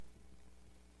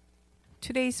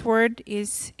Today's word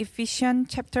is Ephesians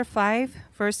chapter 5,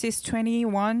 verses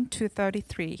 21 to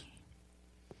 33.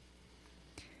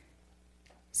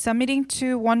 Submitting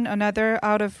to one another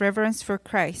out of reverence for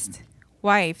Christ.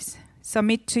 Wives,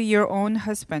 submit to your own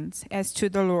husbands as to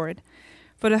the Lord.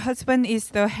 For the husband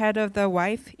is the head of the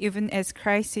wife, even as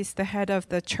Christ is the head of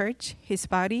the church, his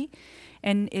body,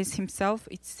 and is himself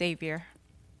its Savior.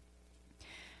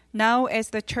 Now, as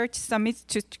the church submits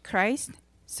to Christ,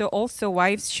 so also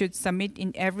wives should submit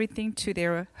in everything to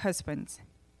their husbands.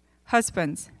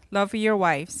 Husbands, love your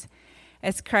wives,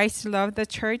 as Christ loved the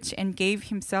church and gave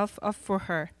himself up for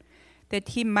her, that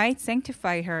he might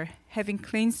sanctify her, having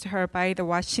cleansed her by the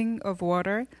washing of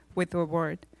water with the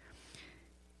word,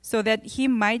 so that he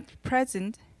might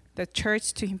present the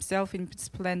church to himself in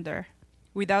splendor,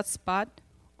 without spot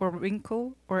or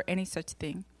wrinkle or any such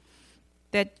thing,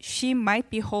 that she might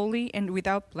be holy and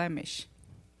without blemish.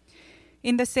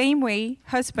 In the same way,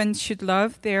 husbands should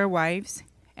love their wives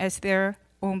as their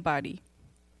own body.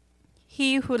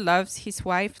 He who loves his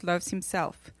wife loves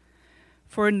himself.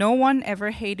 For no one ever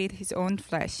hated his own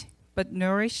flesh, but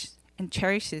nourishes and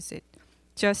cherishes it,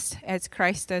 just as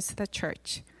Christ does the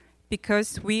church,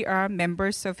 because we are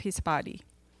members of his body.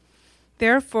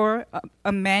 Therefore,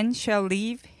 a man shall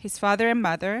leave his father and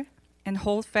mother, and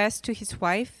hold fast to his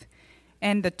wife,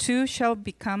 and the two shall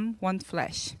become one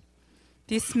flesh.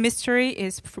 This mystery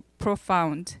is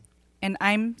profound, and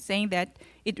I'm saying that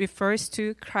it refers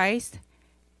to Christ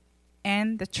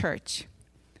and the church.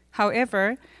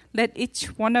 However, let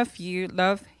each one of you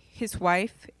love his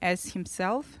wife as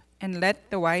himself, and let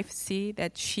the wife see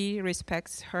that she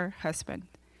respects her husband.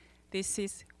 This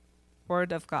is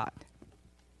word of God.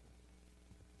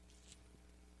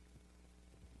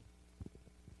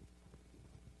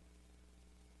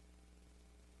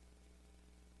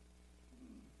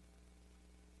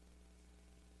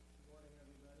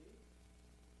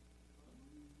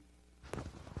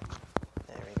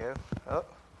 Oh.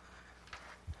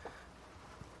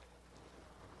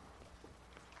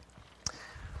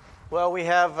 Well,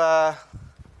 we're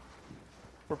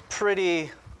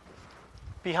pretty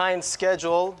behind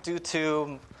schedule due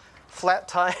to flat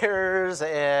tires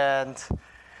and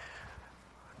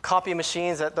copy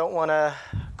machines that don't want to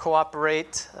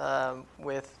cooperate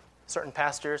with certain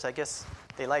pastors. I guess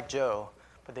they like Joe,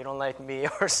 but they don't like me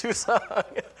or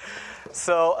Susang.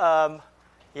 So,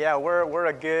 yeah, we're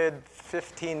a good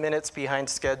 15 minutes behind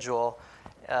schedule.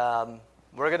 We're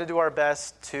going to do our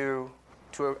best to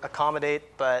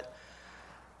accommodate, but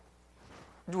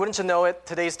wouldn't you know it,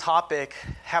 today's topic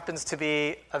happens to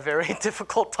be a very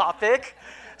difficult topic.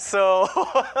 So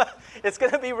it's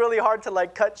going to be really hard to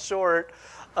cut short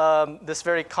this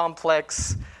very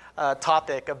complex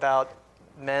topic about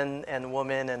men and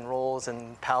women and roles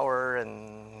and power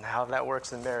and how that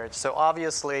works in marriage. So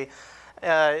obviously,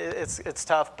 it's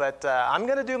tough, but I'm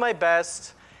going to do my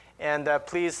best, and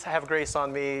please have grace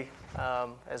on me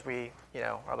as we,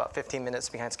 are about 15 minutes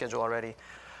behind schedule already.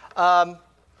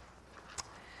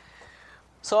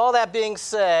 So all that being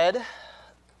said,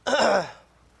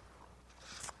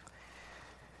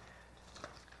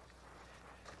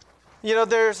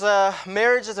 there's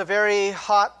marriage is a very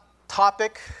hot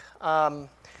topic, and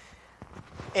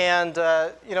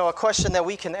a question that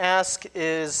we can ask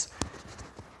is,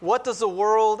 what does the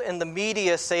world and the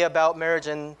media say about marriage,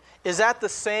 and is that the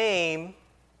same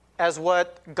as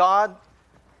what God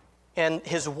and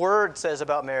His Word says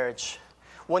about marriage?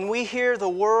 When we hear the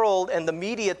world and the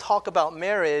media talk about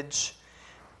marriage,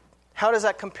 how does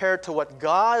that compare to what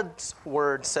God's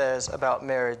Word says about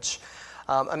marriage,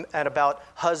 and about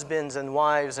husbands and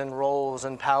wives and roles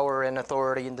and power and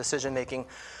authority and decision-making?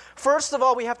 First of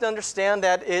all, we have to understand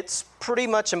that it's pretty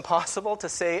much impossible to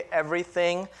say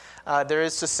everything there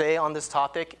is to say on this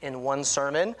topic in one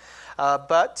sermon.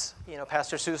 But,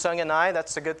 Pastor Susang and I,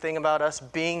 that's the good thing about us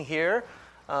being here,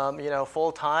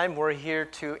 full time. We're here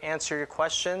to answer your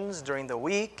questions during the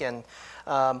week. And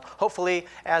hopefully,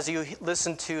 as you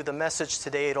listen to the message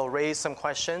today, it'll raise some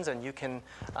questions and you can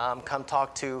come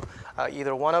talk to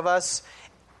either one of us.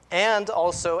 And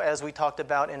also, as we talked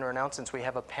about in our announcements, we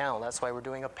have a panel. That's why we're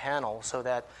doing a panel, so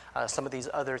that some of these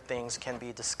other things can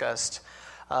be discussed,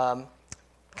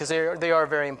 because they are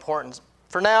very important.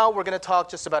 For now, we're going to talk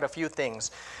just about a few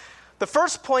things. The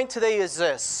first point today is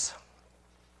this.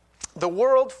 The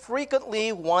world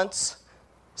frequently wants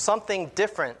something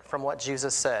different from what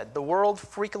Jesus said. The world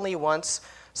frequently wants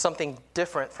something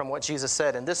different from what Jesus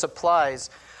said, and this applies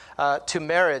to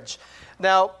marriage.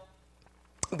 Now,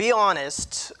 be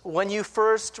honest, when you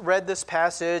first read this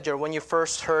passage or when you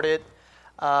first heard it,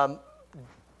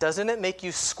 doesn't it make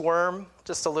you squirm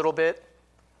just a little bit,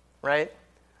 right?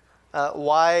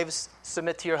 wives,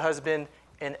 submit to your husband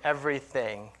in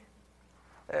everything.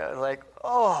 Like,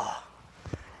 oh,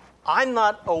 I'm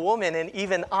not a woman, and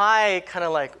even I kind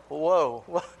of like,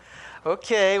 whoa,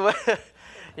 okay,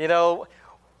 you know.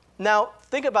 Now,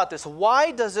 think about this.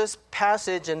 Why does this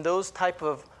passage and those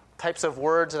types of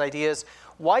words and ideas,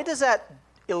 why does that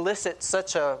elicit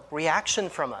such a reaction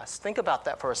from us? Think about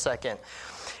that for a second.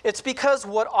 It's because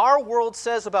what our world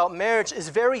says about marriage is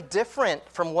very different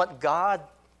from what God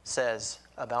says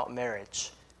about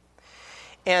marriage.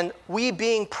 And we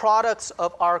being products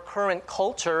of our current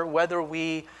culture, whether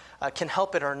we can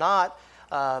help it or not,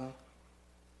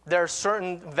 there are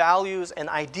certain values and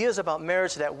ideas about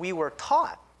marriage that we were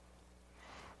taught.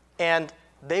 And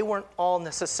they weren't all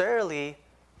necessarily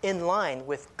in line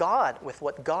with God, with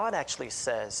what God actually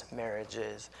says marriage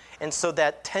is. And so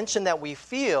that tension that we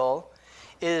feel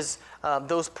is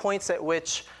those points at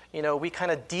which, we kind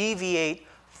of deviate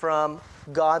from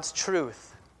God's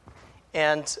truth.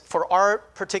 And for our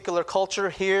particular culture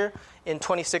here in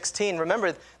 2016,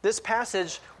 remember, this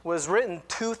passage was written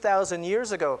 2,000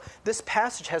 years ago. This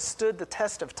passage has stood the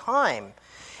test of time.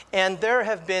 And there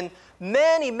have been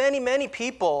many, many, many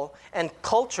people and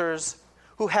cultures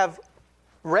who have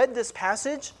read this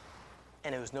passage,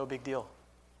 and it was no big deal.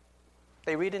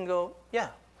 They read it and go, yeah,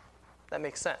 that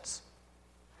makes sense.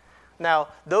 Now,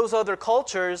 those other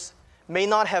cultures may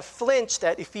not have flinched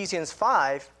at Ephesians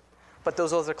 5, but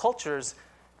those other cultures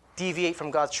deviate from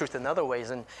God's truth in other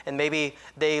ways. And maybe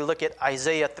they look at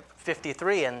Isaiah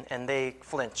 53 and they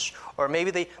flinch. Or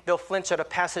maybe they'll flinch at a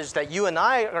passage that you and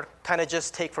I are kind of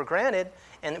just take for granted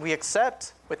and we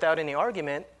accept without any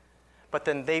argument, but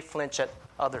then they flinch at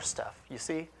other stuff, you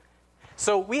see?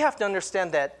 So we have to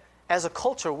understand that as a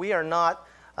culture, we are not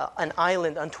an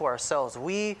island unto ourselves.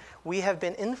 We have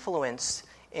been influenced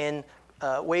in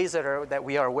ways that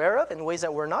we are aware of and ways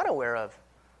that we're not aware of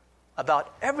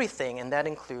about everything, and that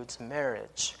includes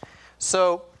marriage.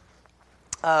 So,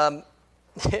 as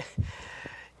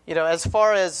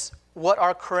far as what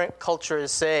our current culture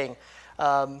is saying,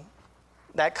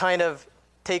 that kind of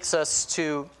takes us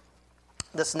to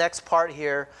this next part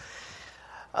here.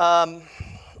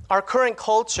 Our current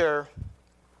culture,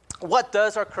 what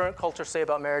does our current culture say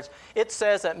about marriage? It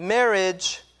says that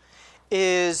marriage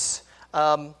is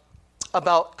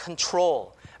about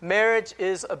control. Marriage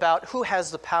is about who has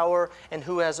the power and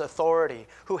who has authority,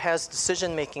 who has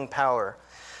decision-making power.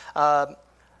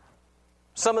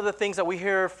 Some of the things that we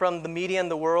hear from the media and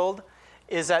the world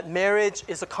is that marriage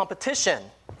is a competition,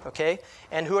 okay?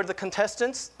 And who are the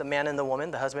contestants? The man and the woman,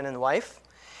 the husband and the wife.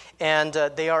 And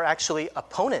they are actually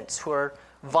opponents who are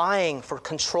vying for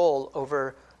control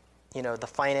over the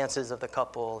finances of the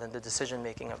couple and the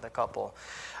decision-making of the couple.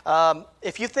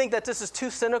 If you think that this is too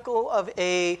cynical of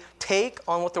a take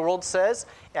on what the world says,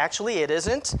 actually it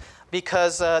isn't.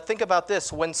 Because think about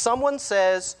this. When someone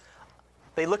says,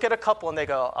 they look at a couple and they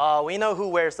go, oh, we know who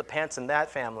wears the pants in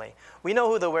that family. We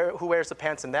know who wears the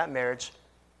pants in that marriage.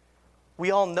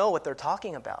 We all know what they're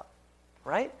talking about,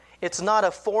 right? It's not a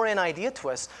foreign idea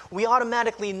to us. We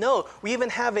automatically know. We even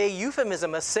have a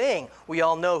euphemism, a saying, we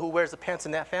all know who wears the pants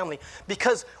in that family,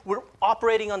 because we're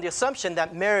operating on the assumption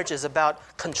that marriage is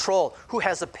about control. Who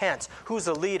has the pants? Who's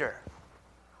the leader?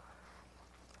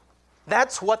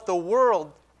 That's how the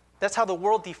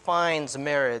world defines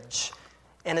marriage.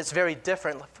 And it's very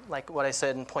different, like what I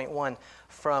said in point 1,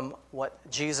 from what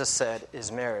Jesus said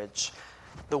is marriage.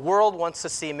 The world wants to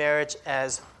see marriage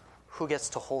as who gets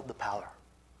to hold the power.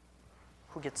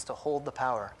 Who gets to hold the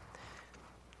power.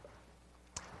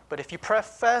 But if you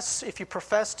profess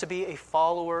to be a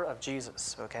follower of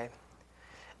Jesus, okay,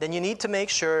 then you need to make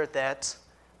sure that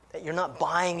you're not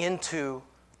buying into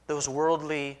those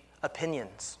worldly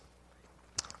opinions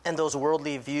and those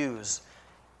worldly views,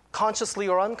 consciously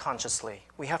or unconsciously.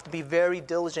 We have to be very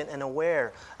diligent and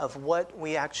aware of what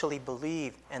we actually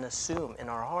believe and assume in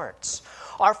our hearts.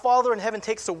 Our Father in heaven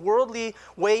takes the worldly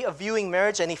way of viewing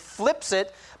marriage and he flips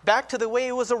it back to the way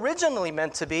it was originally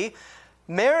meant to be.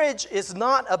 Marriage is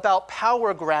not about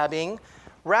power grabbing.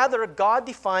 Rather, God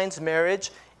defines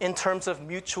marriage in terms of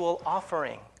mutual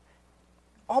offering.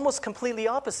 Almost completely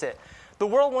opposite. The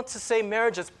world wants to say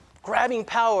marriage is grabbing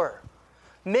power,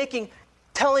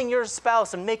 telling your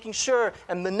spouse and making sure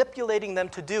and manipulating them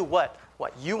to do what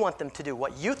you want them to do,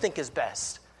 what you think is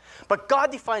best. But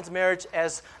God defines marriage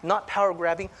as not power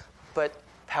grabbing, but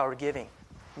power giving,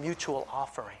 mutual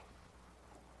offering.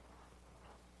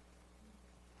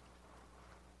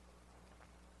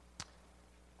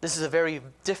 This is a very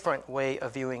different way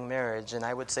of viewing marriage, and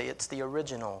I would say it's the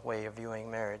original way of viewing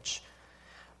marriage.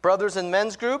 Brothers in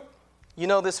men's group, you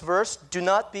know this verse, do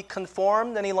not be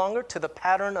conformed any longer to the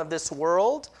pattern of this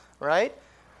world, right?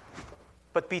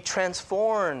 But be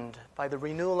transformed by the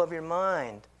renewal of your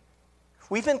mind.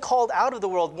 We've been called out of the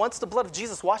world. Once the blood of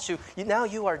Jesus washed you, now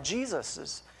you are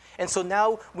Jesus's. And so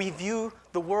now we view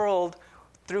the world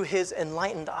through his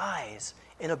enlightened eyes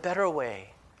in a better way,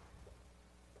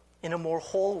 in a more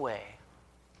whole way.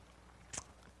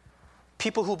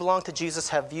 People who belong to Jesus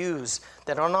have views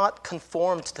that are not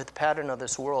conformed to the pattern of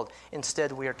this world.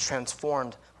 Instead, we are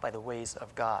transformed by the ways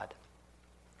of God.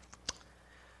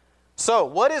 So,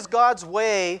 what is God's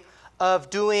way of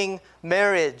doing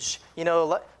marriage?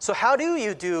 So how do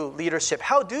you do leadership?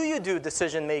 How do you do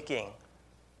decision making?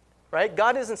 Right?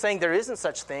 God isn't saying there isn't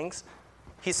such things.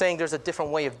 He's saying there's a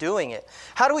different way of doing it.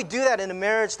 How do we do that in a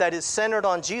marriage that is centered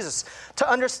on Jesus? To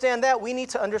understand that, we need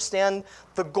to understand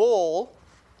the goal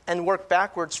and work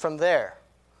backwards from there.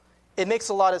 It makes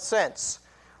a lot of sense.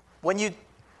 When you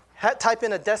type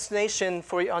in a destination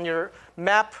on your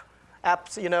map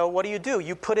apps, what do?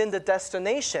 You put in the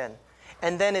destination,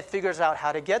 and then it figures out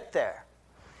how to get there.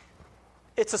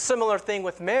 It's a similar thing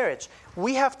with marriage.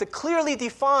 We have to clearly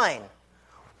define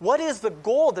what is the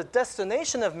goal, the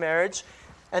destination of marriage,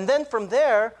 and then from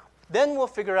there, then we'll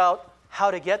figure out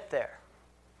how to get there.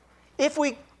 If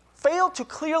we fail to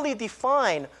clearly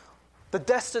define the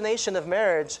destination of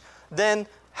marriage, then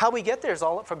how we get there is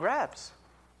all up for grabs.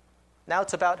 Now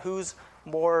it's about who's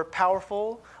more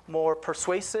powerful, more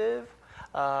persuasive,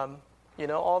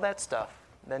 all that stuff.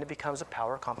 Then it becomes a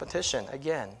power competition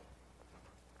again.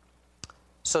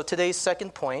 So today's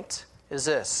second point is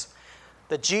this: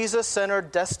 the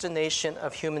Jesus-centered destination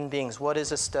of human beings. What is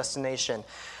this destination?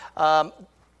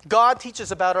 God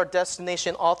teaches about our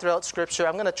destination all throughout Scripture.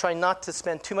 I'm going to try not to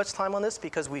spend too much time on this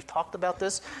because we've talked about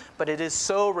this, but it is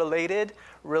so related,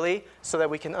 really, so that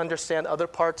we can understand other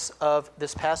parts of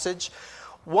this passage.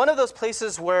 One of those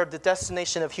places where the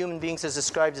destination of human beings is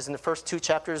described is in the first 2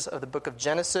 chapters of the book of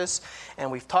Genesis,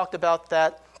 and we've talked about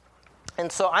that.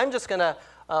 And so I'm just going to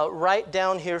write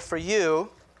down here for you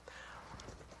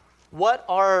what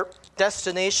our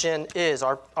destination is,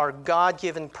 our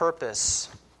God-given purpose.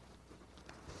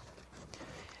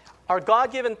 Our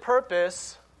God-given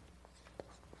purpose,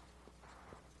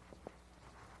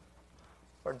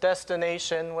 or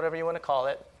destination, whatever you want to call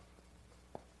it,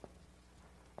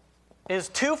 is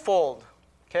twofold,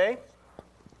 okay?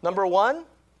 Number one,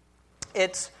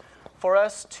 it's for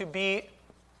us to be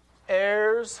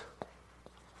heirs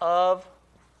of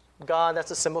God,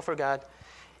 that's a symbol for God,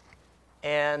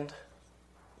 and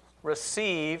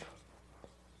receive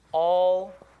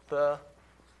all the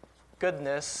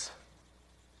goodness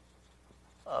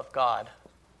of God.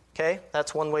 Okay?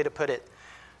 That's one way to put it.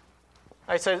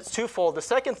 I said it's twofold. The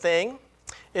second thing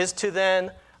is to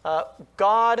then,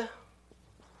 God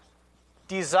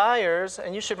desires,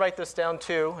 and you should write this down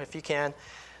too, if you can,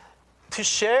 to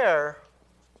share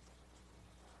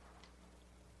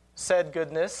said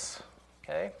goodness,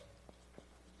 okay,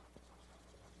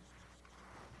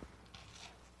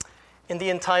 in the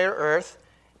entire earth,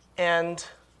 and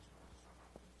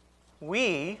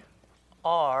we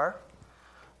are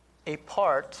a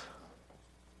part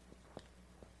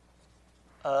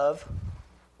of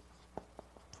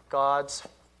God's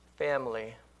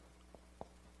family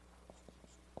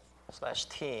 /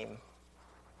 team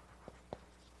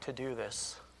to do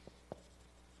this.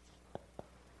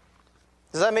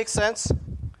 Does that make sense?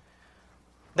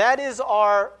 That is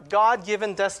our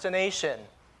God-given destination.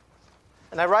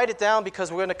 And I write it down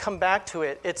because we're going to come back to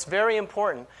it. It's very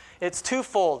important. It's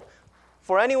twofold.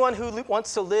 For anyone who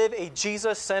wants to live a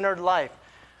Jesus-centered life,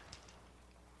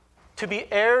 to be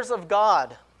heirs of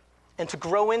God and to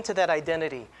grow into that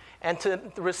identity and to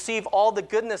receive all the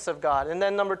goodness of God. And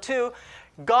then number two,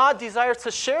 God desires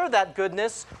to share that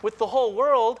goodness with the whole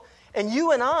world, and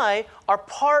you and I are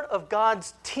part of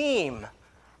God's team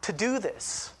to do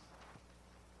this.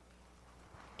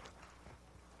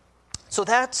 So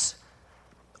that's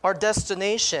our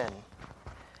destination.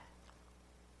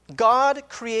 God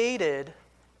created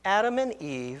Adam and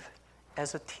Eve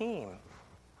as a team.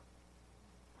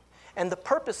 And the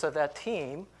purpose of that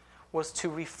team was to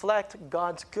reflect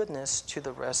God's goodness to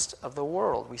the rest of the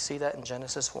world. We see that in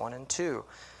Genesis 1 and 2.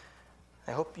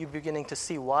 I hope you're beginning to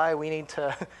see why we need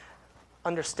to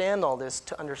understand all this,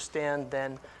 to understand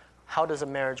then how does a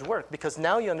marriage work. Because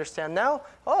now you understand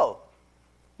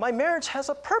my marriage has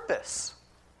a purpose.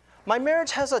 My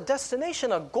marriage has a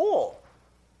destination, a goal.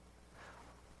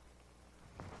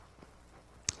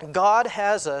 God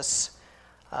has us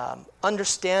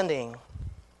understanding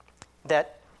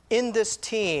that in this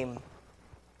team,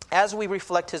 as we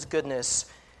reflect His goodness,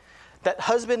 that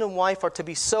husband and wife are to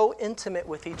be so intimate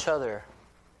with each other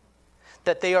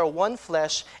that they are one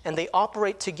flesh and they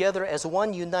operate together as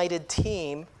one united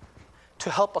team to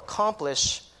help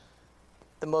accomplish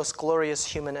the most glorious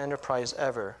human enterprise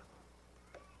ever.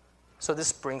 So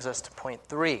this brings us to point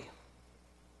 3.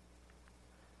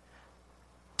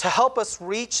 To help us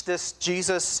reach this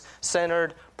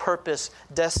Jesus-centered purpose,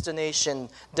 destination,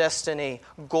 destiny,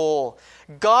 goal,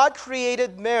 God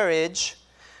created marriage,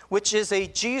 which is a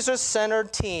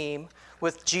Jesus-centered team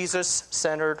with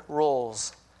Jesus-centered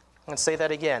roles. I'm going to say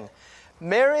that again.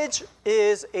 Marriage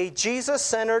is a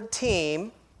Jesus-centered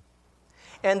team,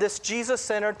 and this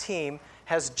Jesus-centered team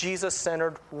has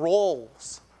Jesus-centered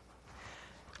roles.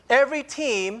 Every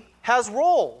team has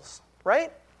roles,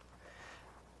 right?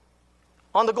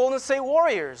 On the Golden State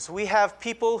Warriors, we have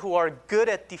people who are good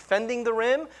at defending the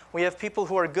rim. We have people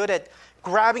who are good at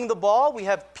grabbing the ball. We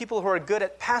have people who are good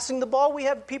at passing the ball. We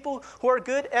have people who are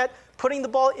good at putting the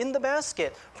ball in the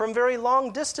basket from very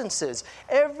long distances.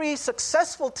 Every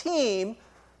successful team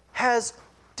has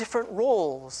different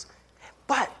roles,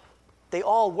 but they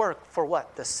all work for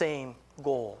what? The same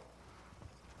goal.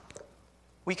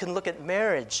 We can look at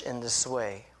marriage in this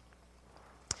way.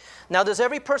 Now, does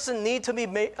every person need to be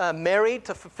married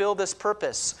to fulfill this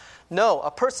purpose? No.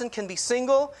 A person can be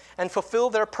single and fulfill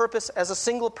their purpose as a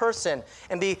single person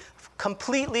and be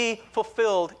completely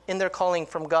fulfilled in their calling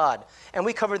from God. And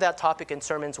we covered that topic in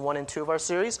sermons 1 and 2 of our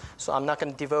series, so I'm not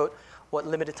going to devote what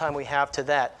limited time we have to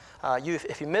that.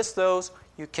 If you missed those,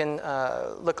 you can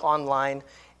look online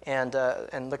and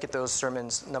look at those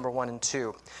sermons, number 1 and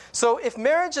 2. So if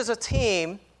marriage is a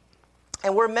team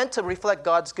and we're meant to reflect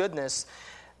God's goodness,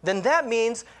 then that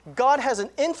means God has an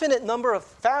infinite number of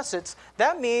facets.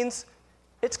 That means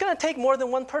it's going to take more than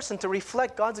one person to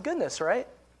reflect God's goodness, right?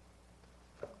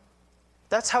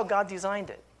 That's how God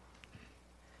designed it.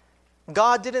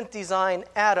 God didn't design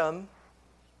Adam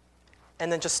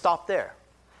and then just stop there.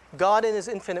 God, in his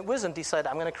infinite wisdom, decided,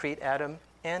 I'm going to create Adam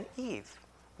and Eve,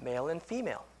 male and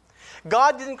female.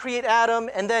 God didn't create Adam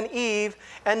and then Eve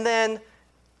and then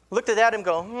looked at Adam and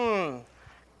go,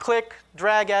 click,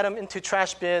 drag Adam into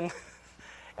trash bin,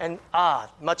 and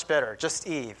much better, just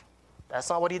Eve. That's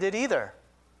not what he did either.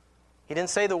 He didn't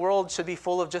say the world should be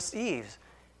full of just Eves.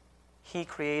 He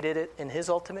created it in his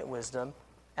ultimate wisdom,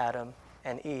 Adam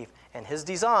and Eve. And his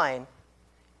design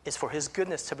is for his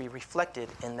goodness to be reflected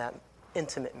in that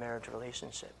intimate marriage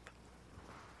relationship.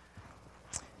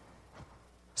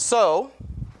 So,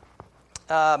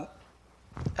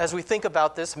 as we think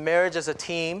about this, marriage as a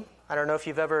team, I don't know if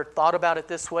you've ever thought about it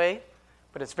this way,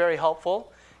 but it's very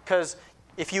helpful. Because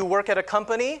if you work at a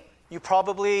company, you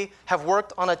probably have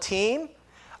worked on a team.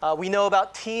 We know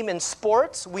about team in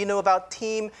sports. We know about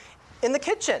team in the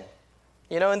kitchen.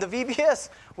 You know, in the VBS,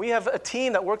 we have a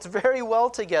team that works very well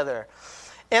together.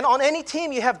 And on any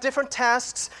team, you have different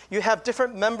tasks. You have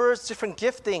different members, different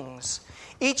giftings.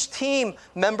 Each team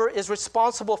member is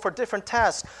responsible for different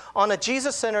tasks. On a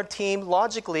Jesus-centered team,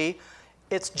 logically,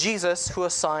 it's Jesus who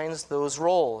assigns those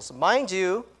roles. Mind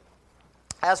you,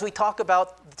 as we talk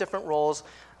about different roles,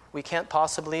 we can't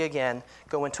possibly, again,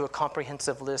 go into a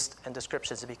comprehensive list and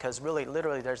descriptions because really,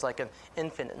 literally, there's like an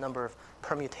infinite number of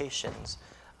permutations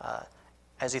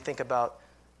as you think about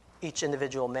each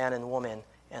individual man and woman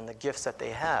and the gifts that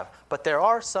they have. But there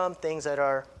are some things that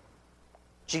are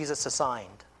Jesus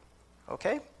assigned,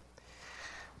 okay?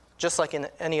 Just like in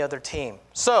any other team.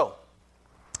 So,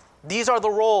 these are the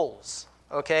roles.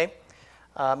 Okay?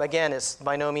 Again, it's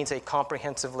by no means a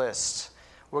comprehensive list.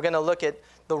 We're going to look at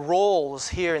the roles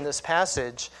here in this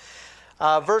passage.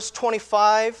 Verse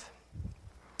 25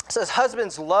 says,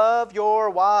 Husbands, love your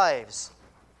wives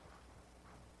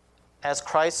as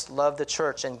Christ loved the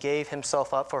church and gave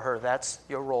himself up for her. That's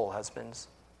your role, husbands.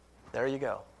 There you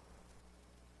go.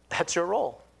 That's your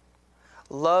role.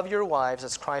 Love your wives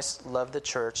as Christ loved the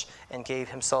church and gave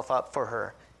himself up for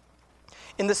her.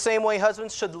 In the same way,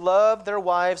 husbands should love their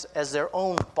wives as their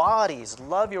own bodies.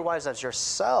 Love your wives as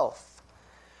yourself.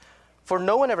 For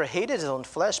no one ever hated his own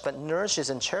flesh, but nourishes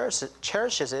and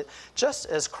cherishes it, just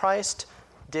as Christ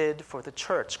did for the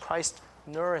church. Christ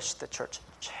nourished the church,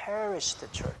 cherished the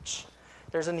church.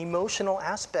 There's an emotional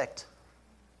aspect,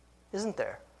 isn't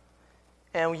there?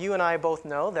 And you and I both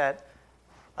know that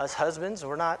as husbands,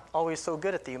 we're not always so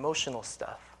good at the emotional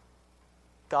stuff.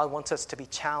 God wants us to be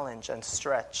challenged and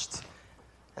stretched.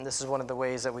 And this is one of the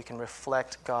ways that we can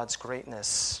reflect God's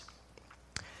greatness.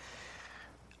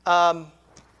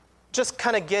 Just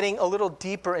kind of getting a little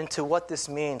deeper into what this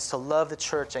means to love the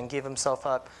church and give himself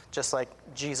up just like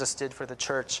Jesus did for the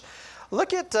church.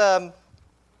 Look at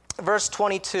verse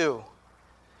 22.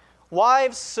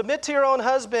 Wives, submit to your own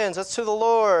husbands, as to the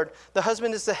Lord. The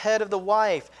husband is the head of the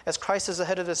wife, as Christ is the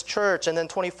head of his church. And then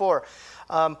 24.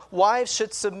 Wives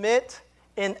should submit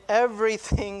in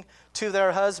everything to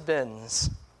their husbands.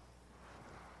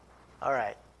 All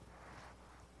right.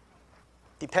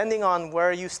 Depending on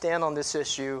where you stand on this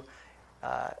issue,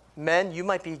 men, you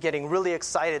might be getting really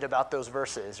excited about those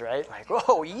verses, right? Like,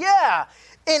 oh, yeah,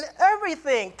 in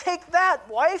everything, take that,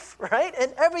 wife, right?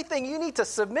 In everything, you need to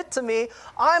submit to me.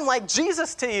 I'm like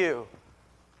Jesus to you.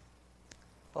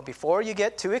 Well, before you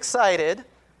get too excited,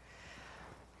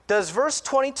 does verse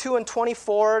 22 and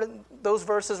 24, those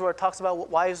verses where it talks about what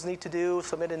wives need to do,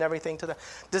 submit in everything to them,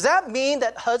 does that mean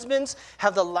that husbands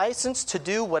have the license to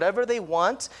do whatever they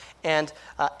want and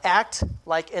act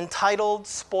like entitled,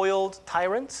 spoiled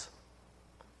tyrants?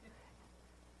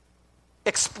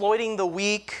 Exploiting the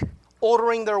weak,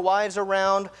 ordering their wives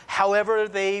around however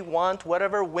they want,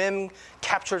 whatever whim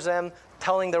captures them,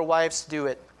 telling their wives to do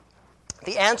it?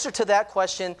 The answer to that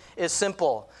question is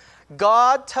simple.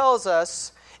 God tells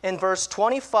us in verse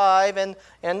 25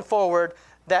 and forward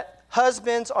that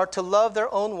husbands are to love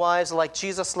their own wives like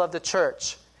Jesus loved the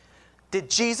church. Did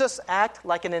Jesus act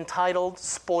like an entitled,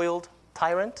 spoiled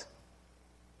tyrant?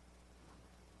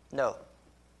 No.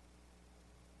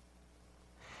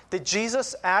 Did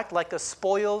Jesus act like a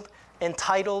spoiled,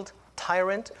 entitled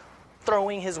tyrant,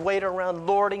 throwing his weight around,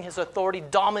 lording his authority,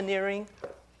 domineering?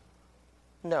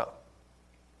 No.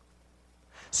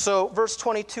 So verse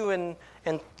 22 and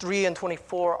 3 and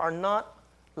 24 are not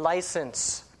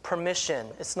license, permission.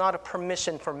 It's not a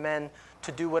permission for men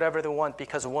to do whatever they want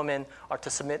because women are to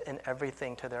submit in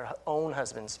everything to their own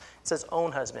husbands. It says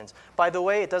own husbands. By the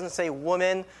way, it doesn't say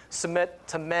women submit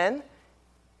to men.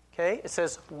 Okay? It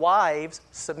says wives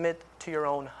submit to your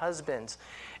own husbands.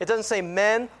 It doesn't say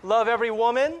men love every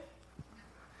woman.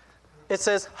 It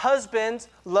says husbands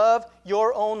love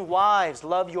your own wives.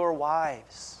 Love your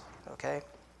wives. Okay?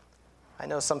 I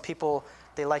know some people,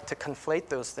 they like to conflate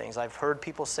those things. I've heard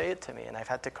people say it to me, and I've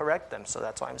had to correct them, so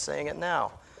that's why I'm saying it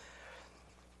now.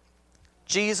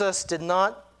 Jesus did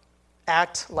not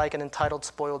act like an entitled,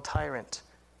 spoiled tyrant.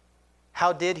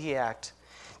 How did he act?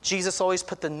 Jesus always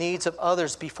put the needs of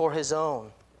others before his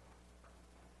own.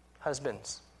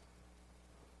 Husbands,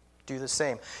 do the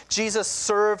same. Jesus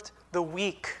served the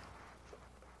weak.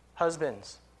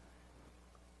 Husbands,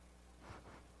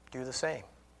 do the same.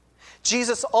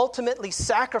 Jesus ultimately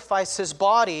sacrificed his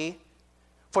body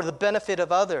for the benefit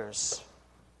of others.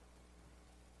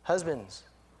 Husbands,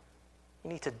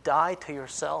 you need to die to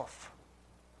yourself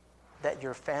that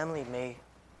your family may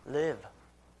live.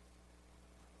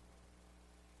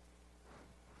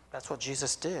 That's what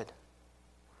Jesus did.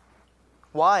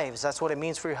 Wives, that's what it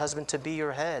means for your husband to be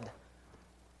your head.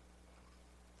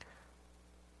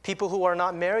 People who are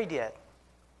not married yet,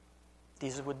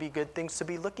 these would be good things to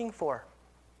be looking for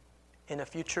in a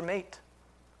future mate.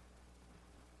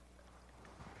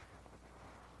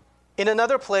 In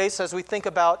another place, as we think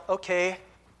about, okay,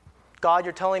 God,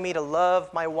 you're telling me to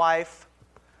love my wife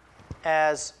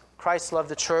as Christ loved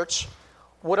the church.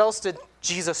 What else did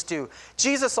Jesus do?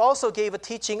 Jesus also gave a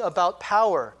teaching about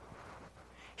power.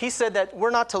 He said that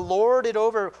we're not to lord it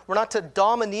over, we're not to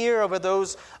domineer over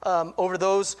those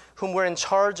whom we're in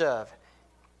charge of.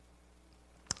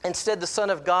 Instead, the Son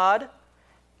of God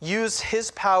used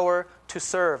his power to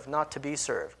serve, not to be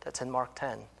served. That's in Mark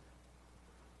 10.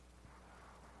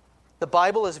 The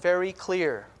Bible is very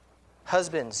clear.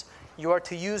 Husbands, you are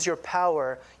to use your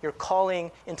power, your calling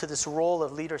into this role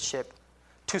of leadership,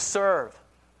 to serve,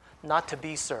 not to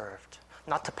be served,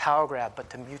 not to power grab, but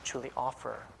to mutually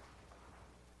offer.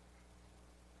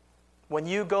 When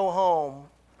you go home,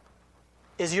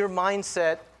 is your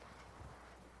mindset,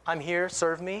 I'm here,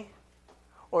 serve me?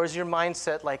 Or is your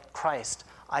mindset like Christ?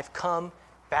 I've come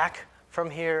back from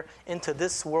here into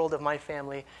this world of my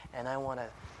family, and I want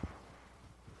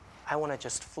to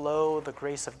just flow the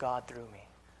grace of God through me.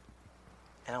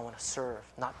 And I want to serve,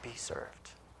 not be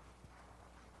served.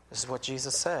 This is what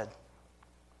Jesus said.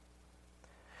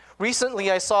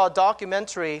 Recently, I saw a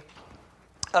documentary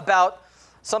about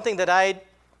something that I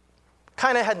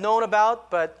kind of had known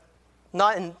about, but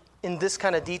not in this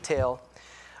kind of detail.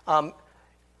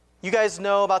 You guys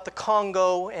know about the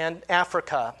Congo and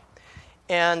Africa.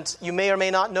 And you may or may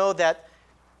not know that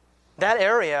that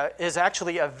area is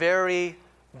actually a very,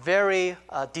 very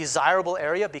desirable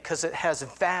area because it has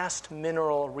vast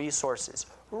mineral resources,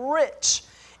 rich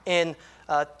in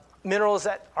minerals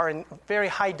that are in very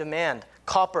high demand.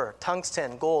 Copper,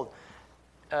 tungsten, gold.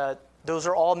 Those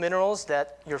are all minerals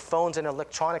that your phones and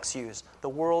electronics use. The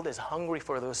world is hungry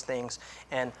for those things,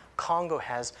 and Congo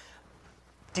has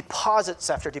deposits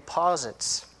after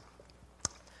deposits.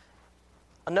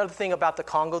 Another thing about the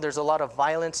Congo, there's a lot of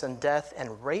violence and death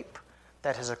and rape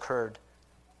that has occurred.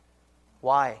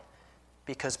 Why?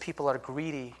 because people are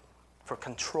greedy for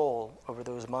control over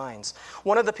those mines.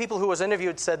 One of the people who was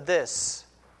interviewed said this: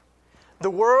 "The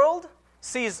world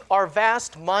sees our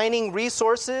vast mining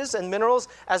resources and minerals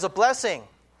as a blessing,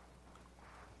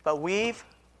 but we've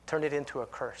turned it into a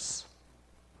curse."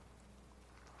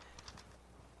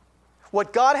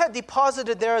 What God had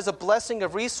deposited there as a blessing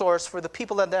of resource for the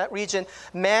people in that region,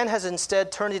 man has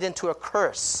instead turned it into a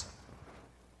curse.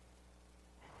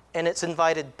 And it's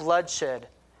invited bloodshed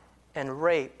and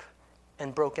rape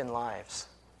and broken lives.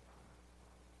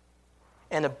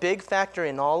 And a big factor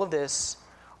in all of this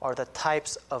are the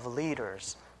types of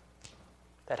leaders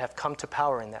that have come to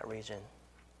power in that region.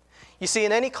 You see,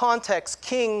 in any context,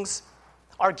 kings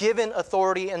are given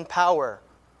authority and power,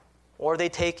 or they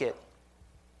take it.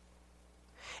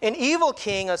 An evil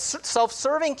king, a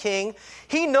self-serving king,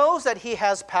 he knows that he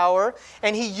has power,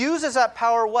 and he uses that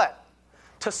power what?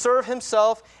 To serve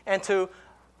himself and to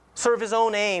serve his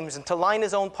own aims and to line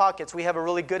his own pockets. We have a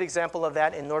really good example of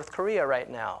that in North Korea right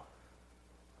now.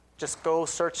 Just go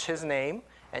search his name,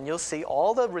 and you'll see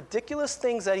all the ridiculous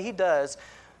things that he does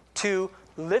to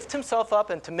lift himself up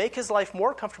and to make his life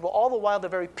more comfortable, all the while the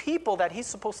very people that he's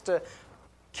supposed to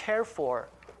care for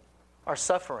are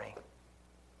suffering.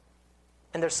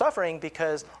 And they're suffering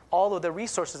because all of the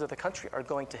resources of the country are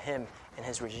going to him and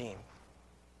his regime.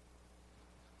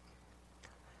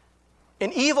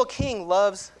 An evil king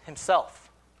loves himself,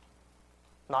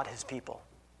 not his people.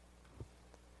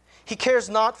 He cares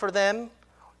not for them,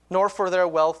 nor for their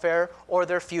welfare or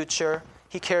their future.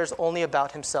 He cares only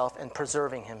about himself and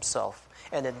preserving himself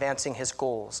and advancing his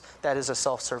goals. That is a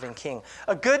self-serving king.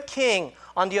 A good king,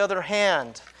 on the other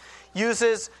hand,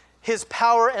 uses his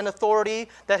power and authority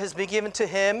that has been given to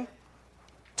him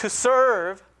to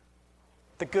serve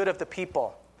the good of the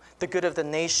people, the good of the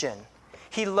nation.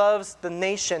 He loves the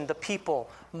nation, the people,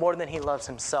 more than he loves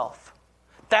himself.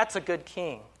 That's a good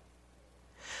king.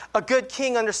 A good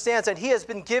king understands that he has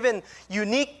been given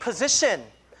unique position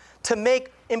to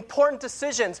make important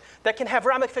decisions that can have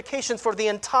ramifications for the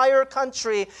entire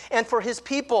country and for his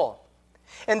people.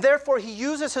 And therefore, he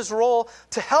uses his role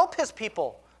to help his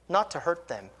people, not to hurt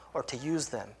them or to use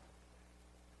them.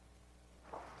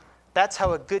 That's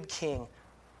how a good king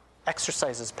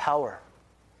exercises power.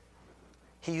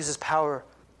 He uses power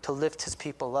to lift his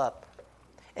people up,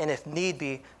 and if need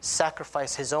be,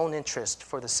 sacrifice his own interest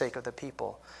for the sake of the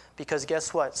people. Because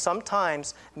guess what?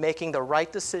 Sometimes making the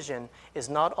right decision is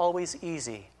not always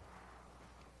easy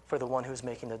for the one who's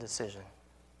making the decision.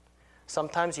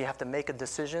 Sometimes you have to make a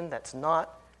decision that's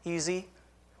not easy,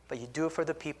 but you do it for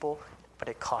the people, but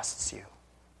it costs you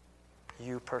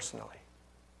personally.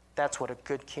 That's what a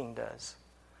good king does.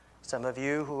 Some of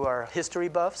you who are history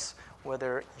buffs,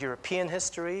 whether European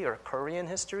history or Korean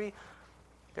history,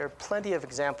 there are plenty of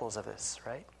examples of this,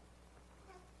 right?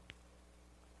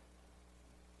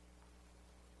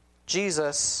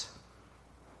 Jesus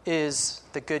is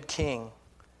the good king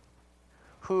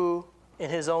who,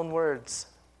 in his own words,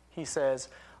 he says,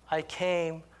 "I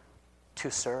came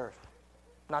to serve,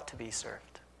 not to be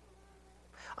served.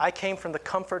 I came from the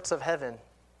comforts of heaven,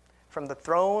 from the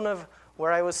throne of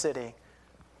where I was sitting.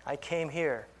 I came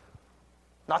here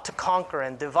not to conquer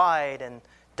and divide and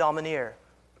domineer,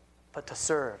 but to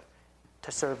serve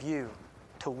you,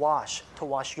 to wash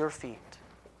your feet."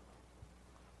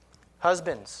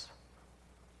 Husbands,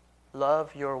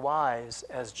 love your wives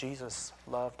as Jesus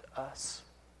loved us.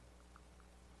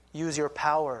 Use your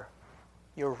power,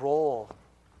 your role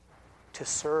to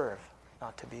serve,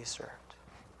 not to be served.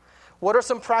 What are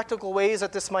some practical ways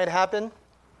that this might happen?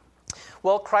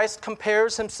 Well, Christ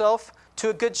compares himself to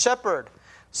a good shepherd.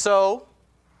 So,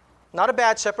 not a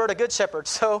bad shepherd, a good shepherd.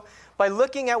 So, by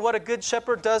looking at what a good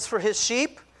shepherd does for his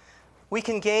sheep, we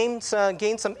can gain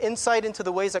some insight into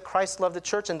the ways that Christ loved the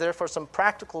church, and therefore some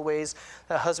practical ways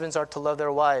that husbands are to love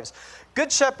their wives.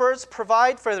 Good shepherds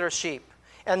provide for their sheep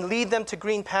and lead them to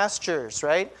green pastures,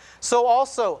 right? So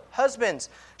also, husbands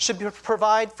should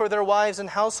provide for their wives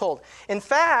and household. In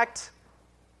fact,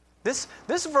 this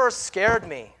verse scared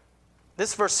me.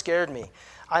 This verse scared me.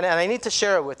 And I need to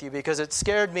share it with you because it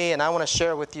scared me, and I want to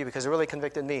share it with you because it really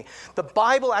convicted me. The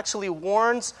Bible actually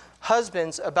warns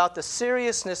husbands about the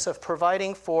seriousness of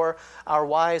providing for our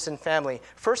wives and family.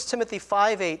 1 Timothy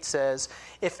 5:8 says,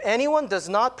 "If anyone does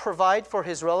not provide for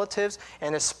his relatives,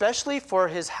 and especially for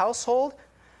his household,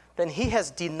 then he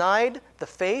has denied the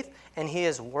faith, and he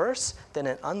is worse than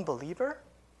an unbeliever."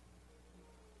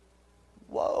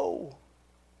 Whoa.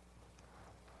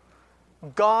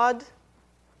 God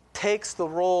takes the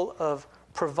role of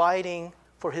providing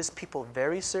for his people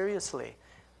very seriously.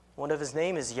 One of his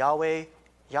name is Yahweh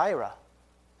Jireh.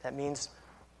 That means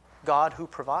God who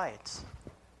provides.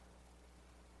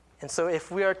 And so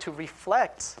if we are to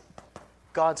reflect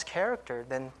God's character,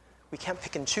 then we can't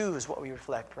pick and choose what we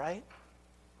reflect, right?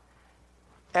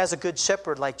 As a good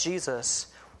shepherd like Jesus,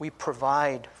 we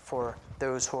provide for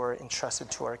those who are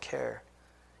entrusted to our care.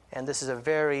 And this is a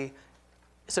very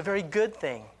good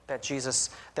thing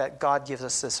that God gives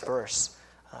us this verse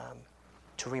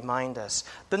to remind us.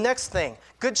 The next thing,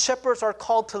 good shepherds are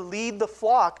called to lead the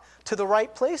flock to the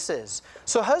right places.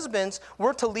 So husbands,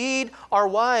 we're to lead our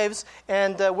wives,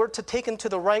 and we're to take them to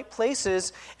the right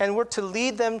places, and we're to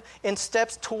lead them in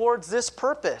steps towards this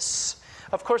purpose.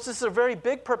 Of course, this is a very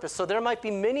big purpose, so there might be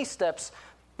many steps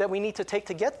that we need to take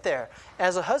to get there.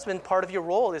 As a husband, part of your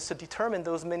role is to determine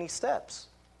those many steps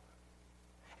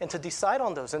and to decide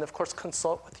on those, and of course,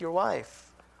 consult with your wife.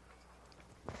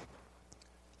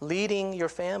 Leading your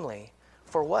family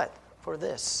for what? For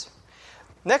this.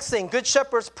 Next thing, good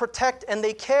shepherds protect and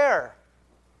they care.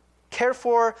 Care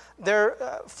for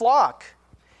their flock.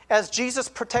 As Jesus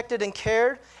protected and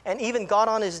cared and even got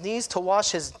on his knees to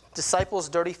wash his disciples'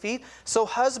 dirty feet, so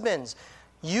husbands,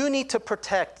 you need to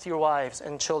protect your wives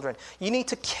and children. You need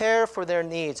to care for their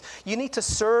needs. You need to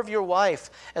serve your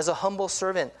wife as a humble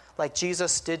servant like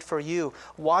Jesus did for you.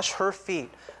 Wash her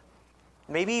feet,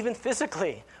 maybe even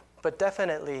physically, but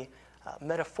definitely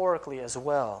metaphorically as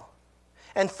well.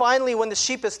 And finally, when the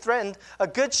sheep is threatened, a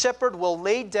good shepherd will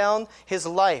lay down his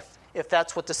life if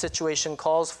that's what the situation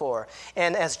calls for.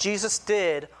 And as Jesus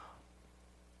did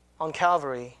on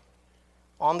Calvary,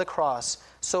 on the cross,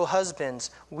 so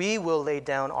husbands, we will lay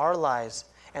down our lives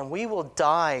and we will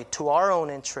die to our own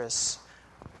interests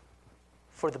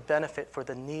for the benefit, for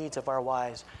the needs of our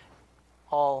wives,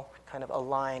 all kind of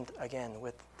aligned again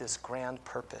with this grand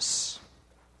purpose.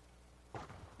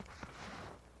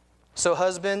 So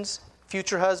husbands,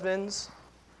 future husbands,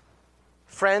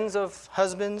 friends of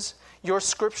husbands, your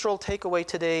scriptural takeaway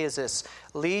today is this: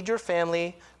 lead your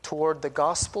family toward the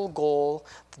gospel goal,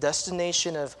 the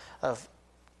destination of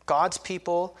God's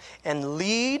people, and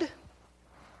lead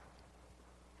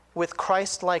with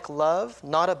Christ-like love,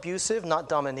 not abusive, not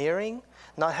domineering,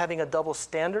 not having a double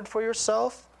standard for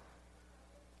yourself,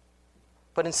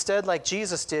 but instead, like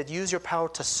Jesus did, use your power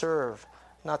to serve,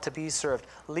 not to be served.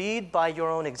 Lead by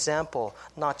your own example,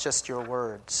 not just your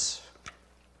words.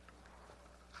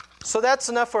 So that's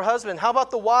enough for husband. How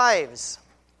about the wives?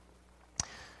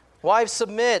 Wives,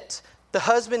 submit. The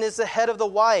husband is the head of the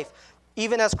wife,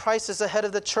 even as Christ is the head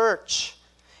of the church.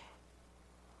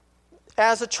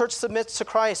 As the church submits to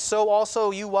Christ, so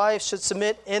also you wives should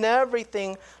submit in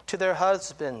everything to their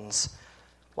husbands.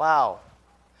 Wow.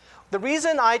 The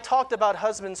reason I talked about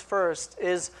husbands first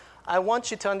is I want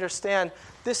you to understand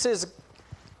this is,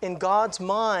 in God's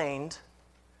mind,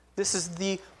 this is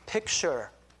the picture.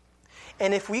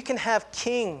 And if we can have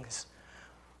kings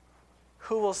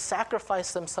who will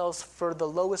sacrifice themselves for the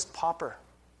lowest pauper,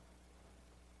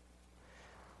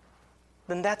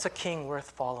 then that's a king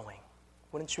worth following.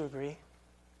 Wouldn't you agree?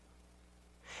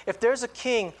 If there's a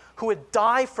king who would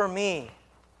die for me,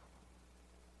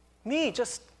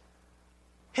 just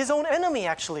his own enemy,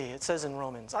 actually, it says in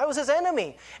Romans. I was his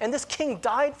enemy, and this king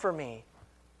died for me.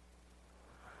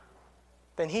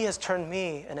 Then he has turned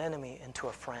me, an enemy, into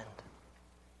a friend.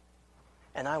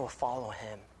 And I will follow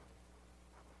him.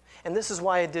 And this is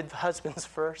why I did husbands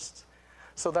first,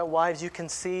 so that wives, you can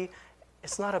see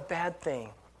it's not a bad thing.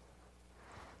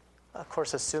 Of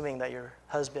course, assuming that your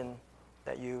husband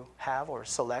that you have or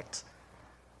select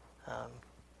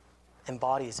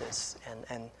embodies this,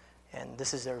 and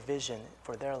this is their vision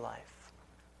for their life.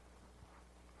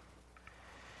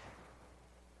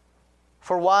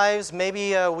 For wives,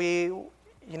 maybe we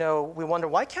wonder,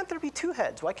 why can't there be two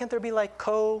heads? Why can't there be like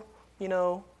co-leaders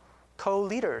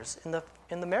in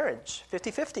the marriage,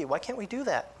 50-50? Why can't we do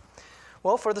that?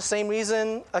 Well, for the same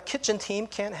reason a kitchen team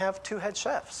can't have two head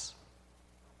chefs.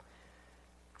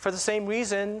 For the same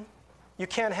reason you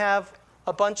can't have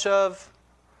a bunch of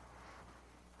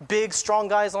big, strong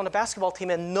guys on a basketball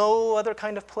team and no other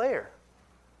kind of player.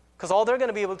 Because all they're going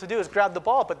to be able to do is grab the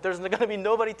ball, but there's going to be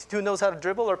nobody who knows how to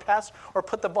dribble or pass or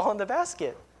put the ball in the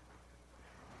basket.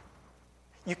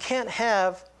 You can't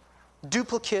have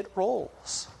duplicate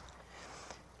roles.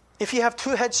 If you have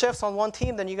two head chefs on one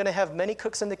team, then you're going to have many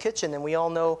cooks in the kitchen, and we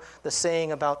all know the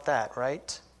saying about that,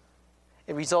 right?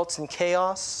 It results in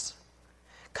chaos,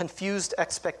 confused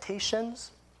expectations,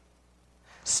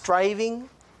 striving,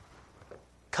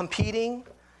 competing,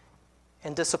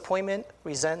 and disappointment,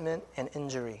 resentment, and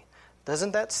injury.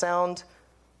 Doesn't that sound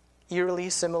eerily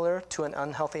similar to an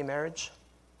unhealthy marriage?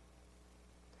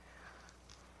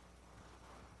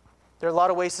 There are a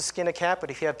lot of ways to skin a cat, but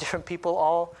if you have different people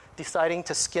all deciding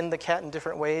to skin the cat in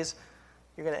different ways,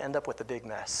 you're going to end up with a big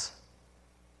mess.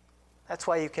 That's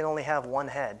why you can only have one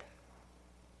head.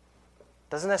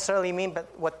 Doesn't necessarily mean that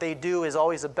what they do is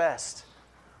always the best,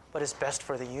 but it's best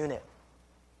for the unit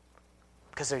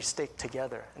because they stick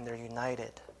together and they're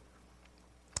united.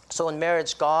 So in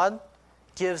marriage, God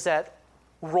gives that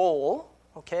role,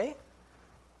 okay,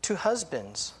 to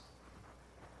husbands.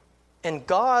 And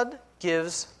God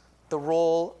gives the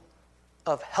role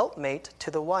of helpmate to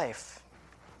the wife.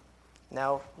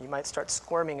 Now, you might start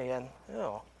squirming again.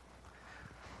 Oh,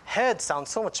 head sounds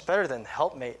so much better than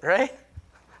helpmate, right?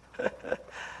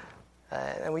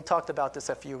 And we talked about this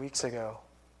a few weeks ago.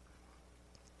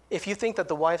 If you think that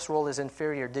the wife's role is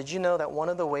inferior, did you know that one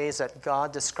of the ways that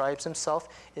God describes himself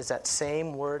is that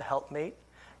same word, helpmate?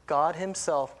 God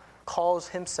himself calls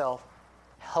himself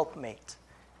helpmate.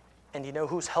 And you know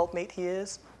whose helpmate he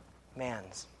is?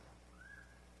 Man's.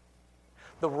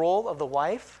 The role of the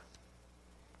wife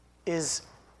is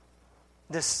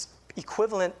this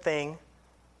equivalent thing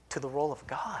to the role of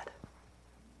God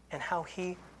and how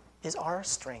he is our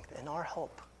strength and our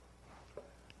help.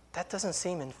 That doesn't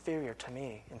seem inferior to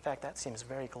me. In fact, that seems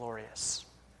very glorious.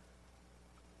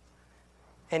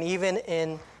 And even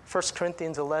in 1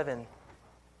 Corinthians 11,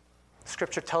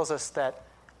 Scripture tells us that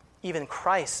even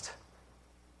Christ,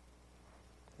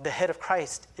 the head of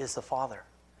Christ, is the Father.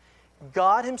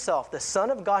 God himself, the Son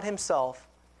of God himself,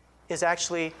 is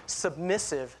actually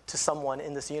submissive to someone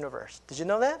in this universe. Did you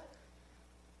know that?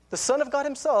 The Son of God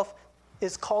himself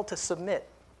is called to submit.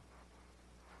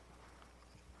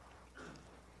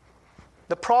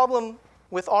 The problem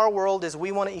with our world is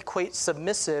we want to equate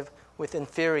submissive with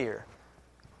inferior.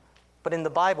 But in the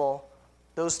Bible,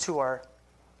 those two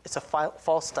it's a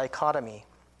false dichotomy.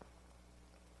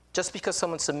 Just because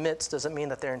someone submits doesn't mean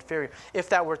that they're inferior. If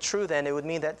that were true, then it would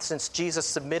mean that since Jesus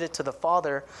submitted to the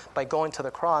Father by going to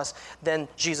the cross, then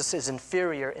Jesus is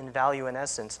inferior in value and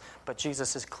essence. But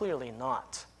Jesus is clearly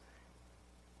not.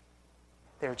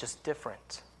 They're just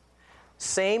different.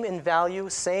 Same in value,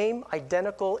 same,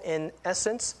 identical in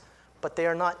essence, but they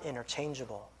are not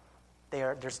interchangeable.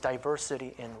 There's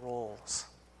diversity in roles,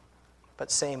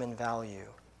 but same in value.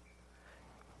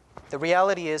 The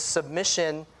reality is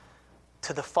submission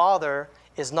to the Father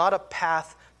is not a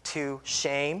path to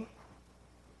shame.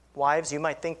 Wives, you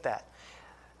might think that.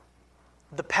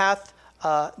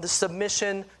 The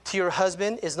submission to your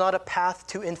husband is not a path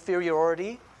to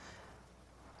inferiority.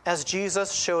 As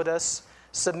Jesus showed us,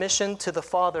 submission to the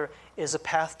Father is a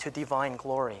path to divine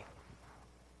glory.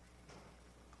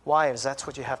 Wives, that's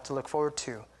what you have to look forward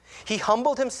to. He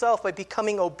humbled himself by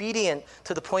becoming obedient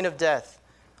to the point of death,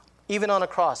 even on a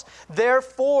cross.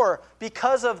 Therefore,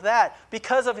 because of that,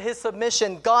 because of his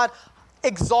submission, God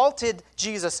exalted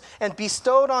Jesus and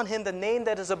bestowed on him the name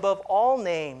that is above all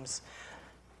names,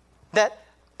 that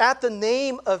at the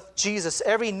name of Jesus,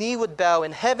 every knee would bow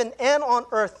in heaven and on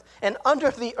earth and under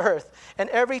the earth, and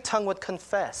every tongue would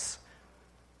confess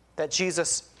that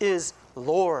Jesus is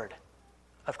Lord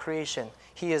of creation.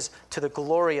 He is to the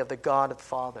glory of the God the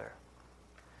Father.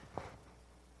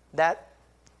 That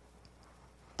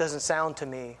doesn't sound to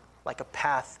me like a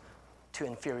path to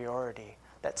inferiority.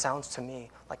 That sounds to me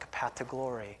like a path to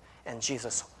glory. And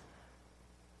Jesus,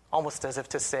 almost as if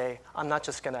to say, I'm not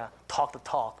just going to talk the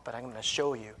talk, but I'm going to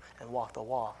show you and walk the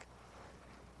walk.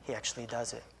 He actually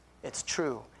does it. It's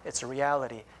true. It's a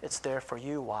reality. It's there for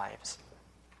you, wives.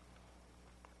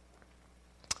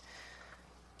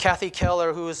 Kathy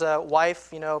Keller, who's a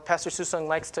wife, Pastor Susung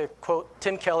likes to quote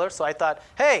Tim Keller, so I thought,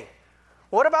 hey,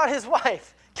 what about his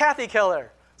wife, Kathy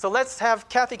Keller? So let's have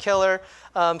Kathy Keller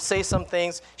say some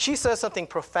things. She says something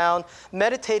profound.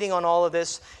 Meditating on all of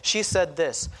this, she said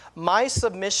this: my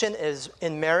submission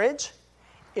in marriage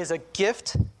is a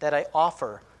gift that I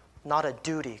offer, not a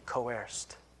duty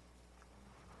coerced.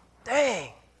 Dang,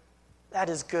 that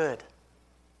is good.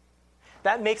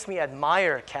 That makes me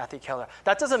admire Kathy Keller.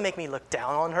 That doesn't make me look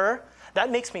down on her.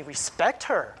 That makes me respect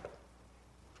her.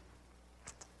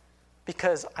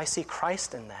 Because I see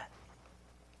Christ in that.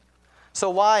 So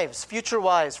wives, future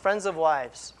wives, friends of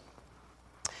wives,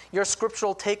 your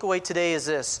scriptural takeaway today is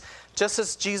this: just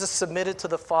as Jesus submitted to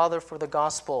the Father for the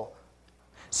gospel,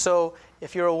 so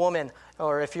if you're a woman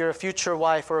or if you're a future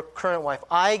wife or a current wife,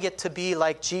 I get to be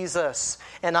like Jesus,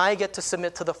 and I get to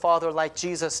submit to the Father like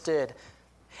Jesus did.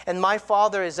 And my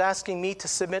Father is asking me to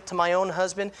submit to my own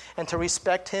husband and to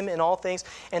respect him in all things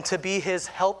and to be his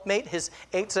helpmate, his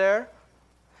etzer,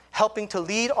 helping to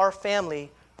lead our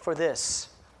family for this.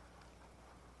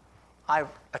 I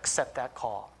accept that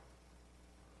call.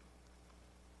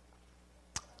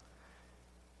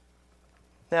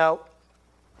 Now,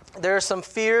 there are some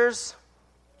fears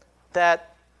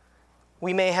that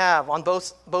we may have on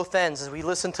both ends as we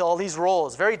listen to all these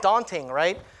roles. Very daunting,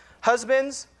 right?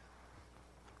 Husbands,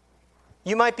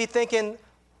 you might be thinking,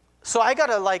 so I got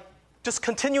to just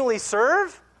continually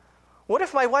serve? What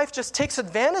if my wife just takes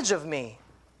advantage of me?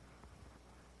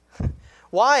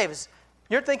 Wives,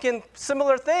 you're thinking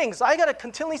similar things. I got to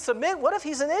continually submit. What if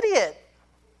he's an idiot?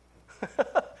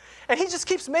 And he just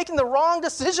keeps making the wrong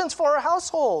decisions for our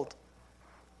household.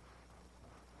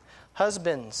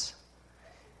 Husbands,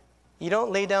 you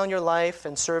don't lay down your life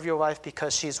and serve your wife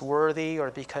because she's worthy or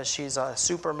because she's a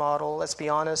supermodel. Let's be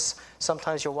honest,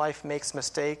 sometimes your wife makes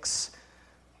mistakes,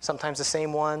 sometimes the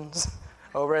same ones,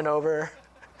 over and over.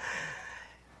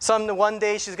 One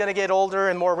day she's going to get older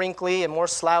and more wrinkly and more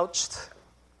slouched.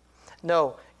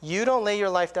 No, you don't lay your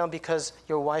life down because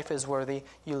your wife is worthy.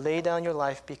 You lay down your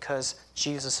life because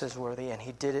Jesus is worthy, and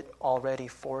he did it already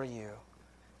for you.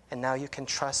 And now you can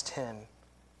trust him.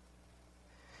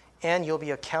 And you'll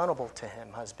be accountable to him,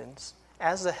 husbands.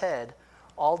 As the head,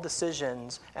 all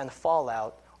decisions and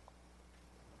fallout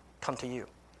come to you.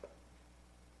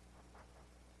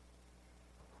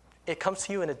 It comes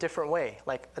to you in a different way,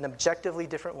 like an objectively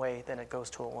different way than it goes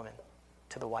to a woman,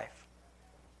 to the wife.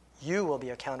 You will be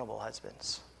accountable,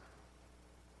 husbands.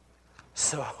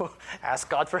 So ask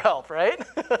God for help, right?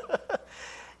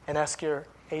 And ask your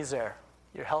Azer,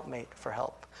 your helpmate, for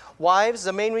help. Wives,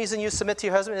 the main reason you submit to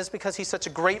your husband is because he's such a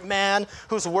great man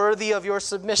who's worthy of your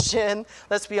submission.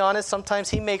 Let's be honest, sometimes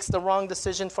he makes the wrong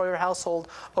decision for your household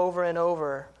over and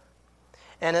over.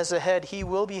 And as a head, he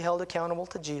will be held accountable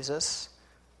to Jesus.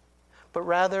 But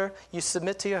rather, you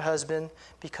submit to your husband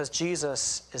because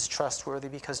Jesus is trustworthy,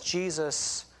 because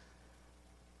Jesus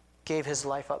gave his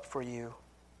life up for you.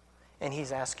 And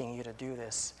he's asking you to do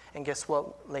this. And guess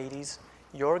what, ladies?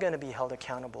 You're going to be held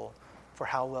accountable for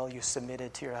how well you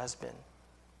submitted to your husband,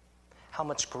 how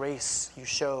much grace you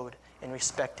showed in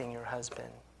respecting your husband.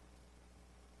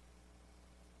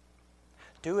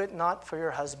 Do it not for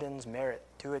your husband's merit.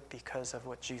 Do it because of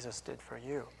what Jesus did for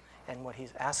you and what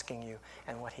he's asking you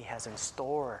and what he has in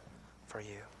store for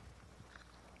you.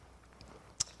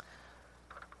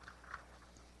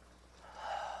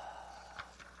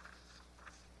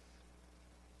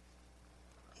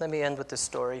 Let me end with this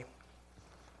story.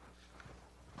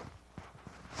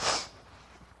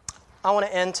 I want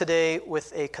to end today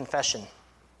with a confession.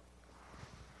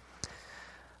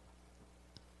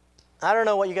 I don't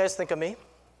know what you guys think of me.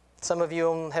 Some of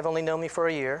you have only known me for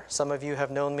a year. Some of you have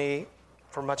known me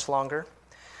for much longer.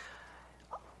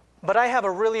 But I have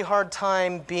a really hard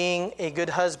time being a good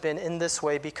husband in this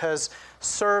way because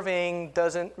serving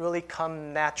doesn't really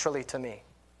come naturally to me.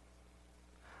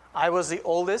 I was the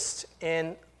oldest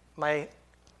in my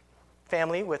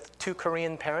family with 2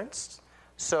 Korean parents.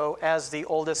 So as the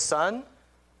oldest son,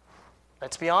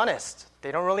 let's be honest,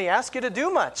 they don't really ask you to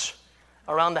do much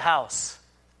around the house.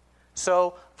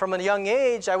 So from a young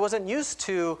age, I wasn't used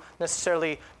to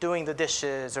necessarily doing the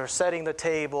dishes or setting the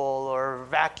table or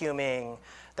vacuuming.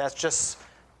 That's just,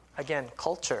 again,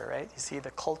 culture, right? You see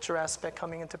the culture aspect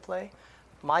coming into play?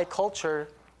 My culture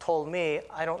told me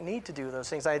I don't need to do those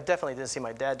things. I definitely didn't see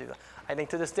my dad do that. I think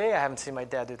to this day I haven't seen my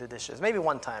dad do the dishes. Maybe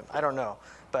one time, I don't know.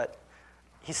 But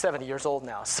he's 70 years old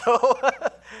now, so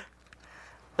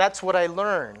that's what I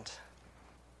learned,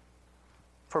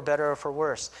 for better or for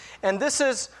worse. And this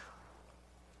is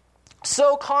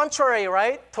so contrary,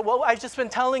 right, to what I've just been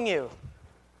telling you.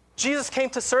 Jesus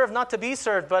came to serve, not to be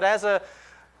served. But as a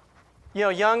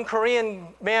young Korean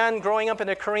man growing up in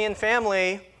a Korean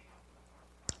family,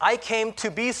 I came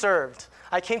to be served.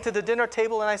 I came to the dinner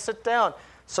table and I sit down.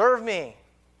 Serve me.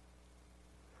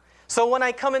 So when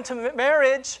I come into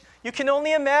marriage, you can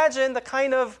only imagine the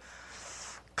kind of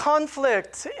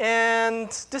conflict and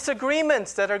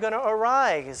disagreements that are going to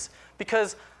arise.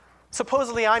 Because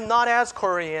supposedly I'm not as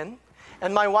Korean,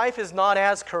 and my wife is not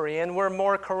as Korean. We're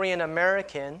more Korean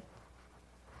American.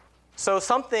 So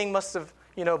something must have,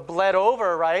 bled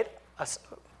over, right?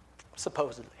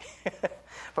 Supposedly.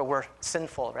 But we're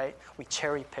sinful, right? We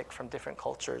cherry pick from different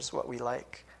cultures what we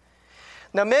like.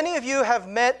 Now, many of you have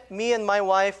met me and my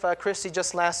wife, Christy,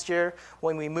 just last year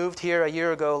when we moved here a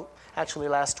year ago, actually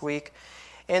last week.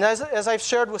 And as I've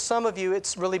shared with some of you,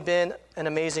 it's really been an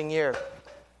amazing year.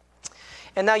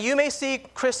 And now you may see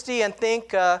Christy and think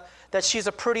that she's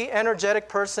a pretty energetic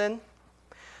person.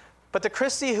 But the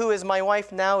Christy who is my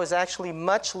wife now is actually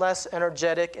much less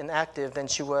energetic and active than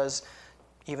she was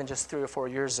even just 3 or 4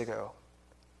 years ago.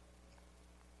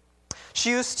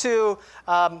 She used to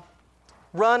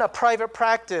run a private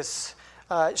practice.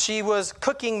 She was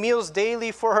cooking meals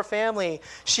daily for her family.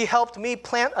 She helped me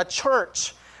plant a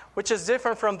church, which is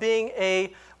different from being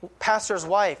a pastor's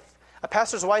wife. A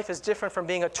pastor's wife is different from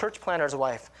being a church planter's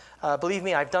wife. Believe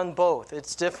me, I've done both.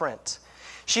 It's different.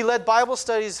 She led Bible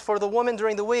studies for the women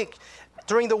during the week.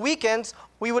 During the weekends,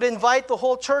 we would invite the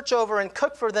whole church over and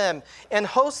cook for them and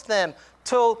host them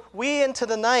till wee into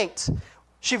the night.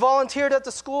 She volunteered at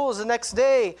the schools the next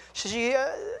day.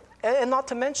 And not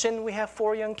to mention, we have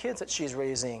 4 young kids that she's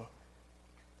raising.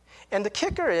 And the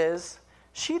kicker is,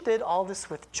 she did all this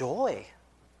with joy.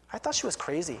 I thought she was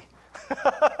crazy.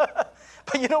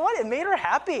 But you know what? It made her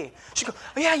happy. She goes,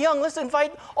 oh, yeah, Young, let's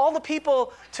invite all the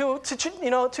people to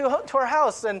our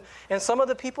house. And some of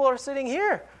the people are sitting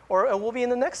here, or we'll be in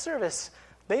the next service.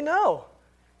 They know.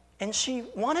 And she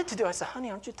wanted to do it. I said,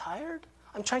 honey, aren't you tired?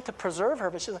 I'm trying to preserve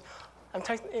her. But she's like, I'm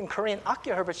trying in Korean,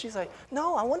 akya her. But she's like,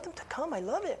 no, I want them to come. I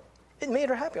love it. It made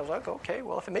her happy. I was like, okay,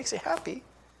 well, if it makes you happy.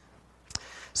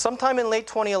 Sometime in late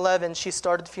 2011, she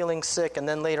started feeling sick, and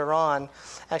then later on,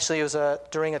 actually it was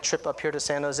during a trip up here to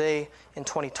San Jose in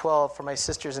 2012 for my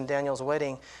sister's and Daniel's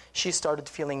wedding, she started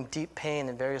feeling deep pain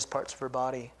in various parts of her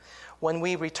body. When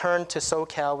we returned to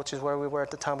SoCal, which is where we were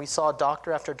at the time, we saw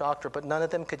doctor after doctor, but none of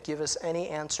them could give us any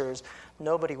answers.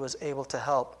 Nobody was able to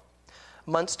help.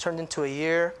 Months turned into a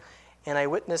year, and I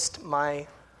witnessed my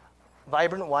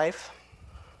vibrant wife.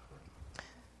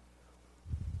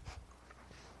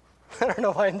 I don't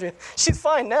know why I'm doing. She's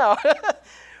fine now.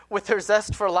 With her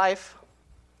zest for life,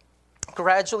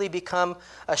 gradually become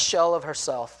a shell of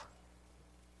herself.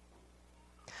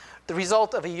 The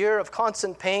result of a year of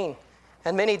constant pain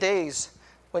and many days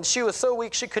when she was so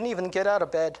weak she couldn't even get out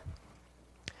of bed.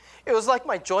 It was like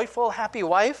my joyful, happy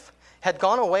wife had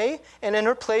gone away, and in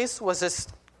her place was this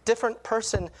different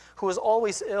person who was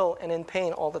always ill and in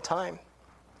pain all the time.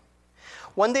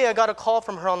 One day I got a call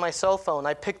from her on my cell phone.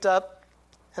 I picked up,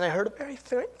 and I heard a very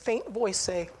faint voice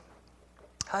say,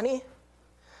 honey,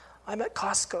 I'm at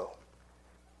Costco.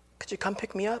 Could you come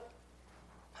pick me up?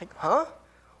 Like, huh?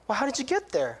 Well, how did you get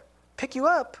there? Pick you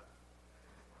up.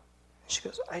 She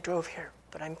goes, I drove here,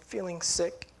 but I'm feeling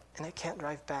sick, and I can't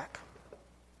drive back.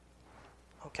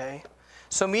 Okay.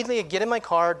 So immediately I get in my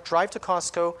car, drive to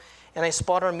Costco, and I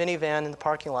spot our minivan in the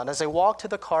parking lot. As I walk to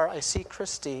the car, I see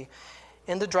Christy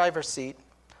in the driver's seat,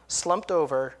 slumped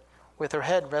over, with her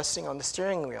head resting on the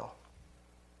steering wheel.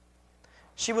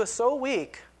 She was so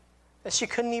weak that she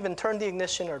couldn't even turn the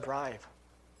ignition or drive.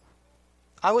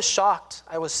 I was shocked.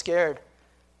 I was scared.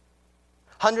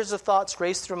 Hundreds of thoughts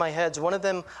raced through my head. One of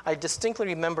them I distinctly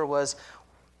remember was,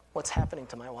 what's happening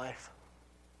to my wife?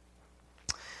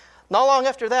 Not long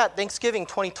after that, Thanksgiving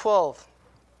 2012,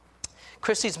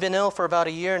 Christy's been ill for about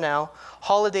a year now.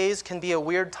 Holidays can be a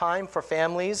weird time for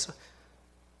families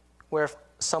where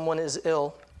someone is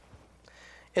ill.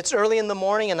 It's early in the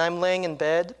morning and I'm laying in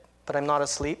bed, but I'm not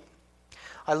asleep.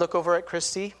 I look over at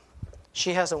Christy.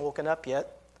 She hasn't woken up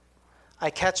yet.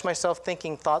 I catch myself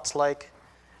thinking thoughts like,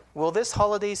 will this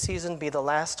holiday season be the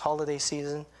last holiday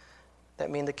season that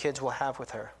me and the kids will have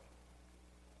with her?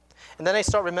 And then I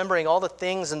start remembering all the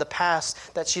things in the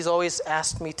past that she's always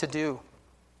asked me to do.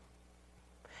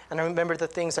 And I remember the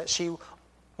things that she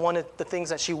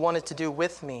wanted to do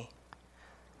with me.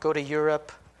 Go to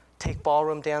Europe, take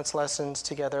ballroom dance lessons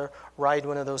together, ride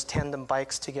one of those tandem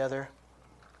bikes together.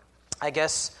 I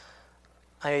guess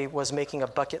I was making a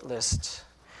bucket list.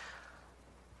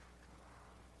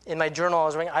 In my journal, I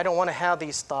was writing, I don't want to have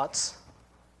these thoughts,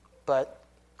 but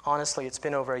honestly, it's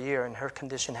been over a year and her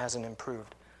condition hasn't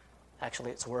improved.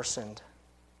 Actually, it's worsened.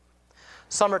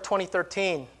 Summer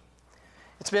 2013.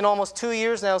 It's been almost 2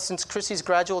 years now since Chrissy's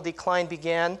gradual decline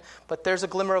began, but there's a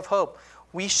glimmer of hope.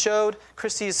 We showed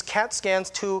Chrissy's CAT scans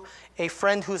to a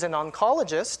friend who's an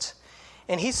oncologist,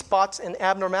 and he spots an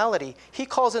abnormality. He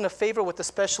calls in a favor with the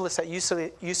specialist at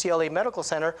UCLA Medical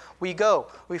Center. We go.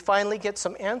 We finally get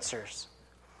some answers.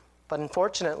 But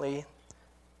unfortunately,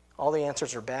 all the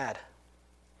answers are bad.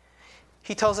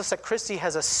 He tells us that Christy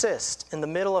has a cyst in the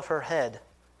middle of her head.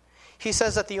 He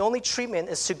says that the only treatment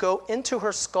is to go into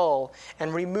her skull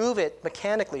and remove it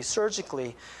mechanically,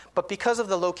 surgically. But because of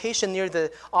the location near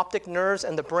the optic nerves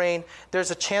and the brain,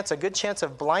 there's a good chance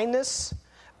of blindness,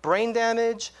 brain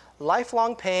damage,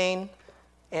 lifelong pain,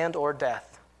 and or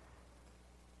death.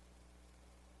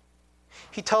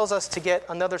 He tells us to get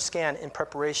another scan in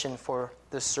preparation for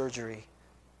this surgery.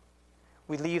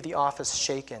 We leave the office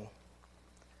shaken.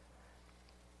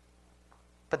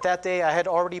 But that day, I had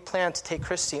already planned to take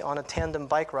Christy on a tandem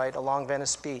bike ride along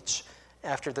Venice Beach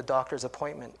after the doctor's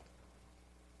appointment.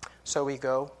 So we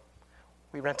go.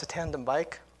 We rent a tandem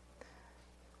bike.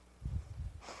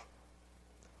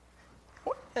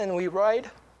 And we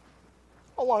ride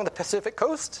along the Pacific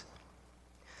coast.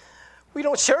 We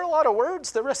don't share a lot of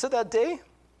words the rest of that day.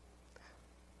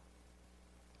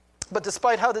 But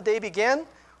despite how the day began,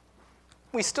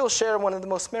 we still share one of the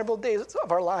most memorable days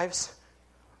of our lives.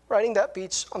 riding that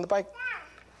beach on the bike,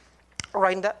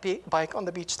 riding that bike on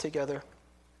the beach together.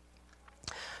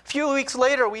 A few weeks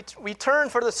later, we return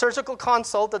for the surgical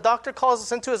consult. The doctor calls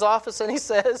us into his office and he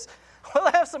says, well,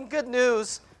 I have some good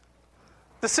news.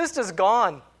 The cyst is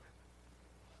gone.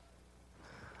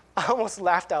 I almost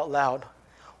laughed out loud.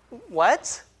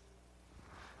 What?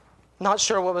 Not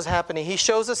sure what was happening. He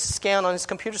shows us a scan on his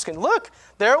computer screen. Look,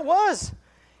 there it was.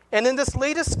 And in this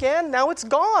latest scan, now it's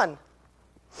gone.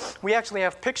 We actually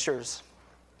have pictures.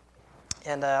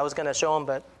 And I was going to show them,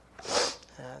 but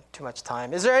too much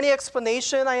time. Is there any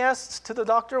explanation, I asked to the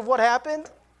doctor, of what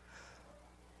happened?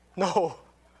 No.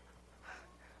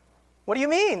 What do you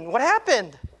mean? What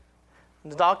happened?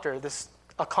 And the doctor, this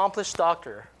accomplished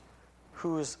doctor,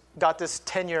 who's got this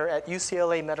tenure at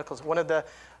UCLA Medical, one of the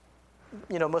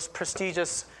most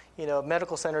prestigious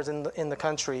medical centers in the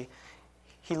country,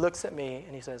 he looks at me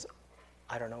and he says,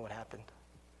 I don't know what happened.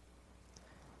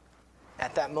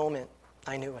 At that moment,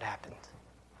 I knew what happened.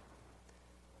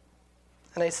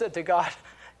 And I said to God,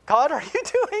 God, are you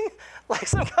doing like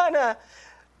some kind of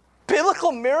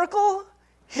biblical miracle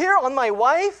here on my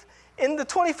wife in the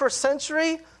 21st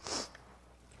century?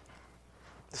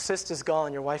 The cyst is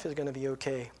gone. Your wife is going to be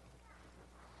okay.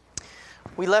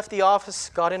 We left the office,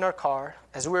 got in our car.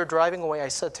 As we were driving away, I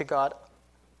said to God,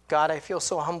 God, I feel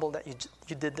so humbled that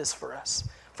you did this for us,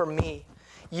 for me.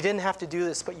 You didn't have to do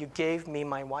this, but you gave me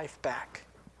my wife back.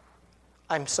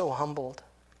 I'm so humbled.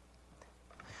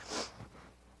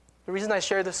 The reason I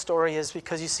share this story is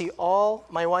because you see, all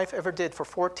my wife ever did for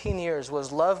 14 years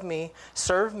was love me,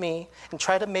 serve me, and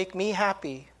try to make me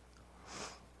happy.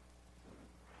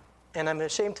 And I'm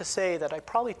ashamed to say that I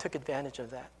probably took advantage of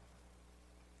that.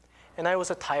 And I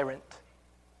was a tyrant,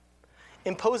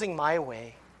 imposing my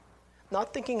way,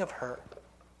 not thinking of her.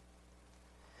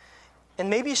 And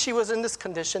maybe she was in this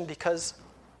condition because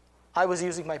I was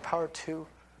using my power to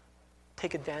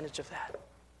take advantage of that.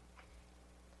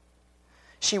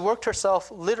 She worked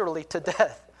herself literally to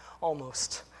death,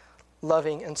 almost,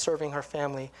 loving and serving her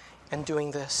family and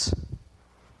doing this.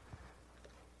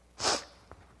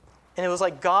 And it was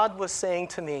like God was saying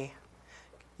to me,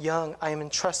 Young, I am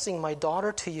entrusting my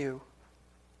daughter to you.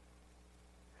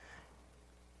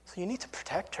 So you need to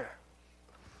protect her.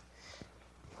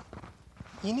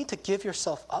 You need to give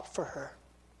yourself up for her.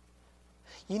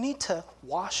 You need to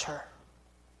wash her.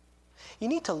 You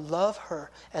need to love her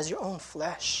as your own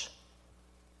flesh.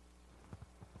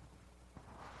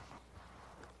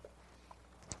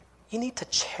 You need to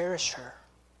cherish her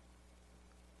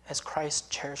as Christ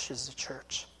cherishes the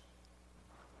church.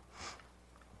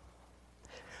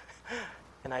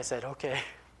 And I said, okay,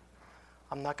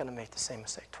 I'm not going to make the same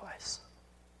mistake twice.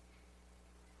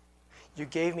 You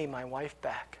gave me my wife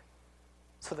back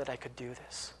so that I could do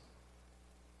this.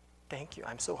 Thank you.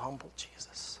 I'm so humbled,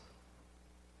 Jesus.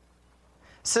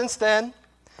 Since then,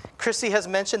 Chrissy has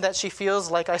mentioned that she feels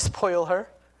like I spoil her.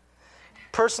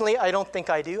 Personally, I don't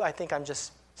think I do. I think I'm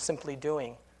just simply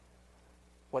doing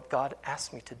what God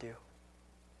asked me to do.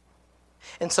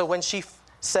 And so when she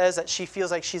says that she feels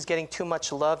like she's getting too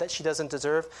much love that she doesn't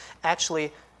deserve,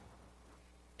 actually,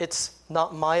 it's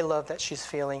not my love that she's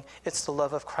feeling. It's the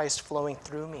love of Christ flowing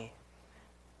through me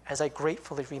as I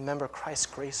gratefully remember Christ's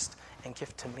grace and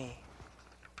gift to me.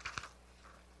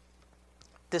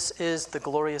 This is the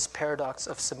glorious paradox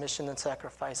of submission and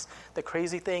sacrifice. The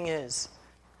crazy thing is,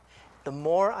 the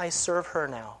more I serve her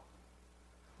now,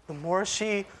 the more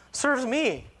she serves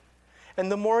me,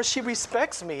 and the more she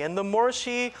respects me, and the more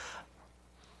she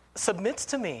submits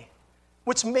to me,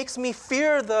 which makes me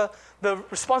fear the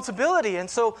responsibility. And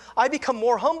so I become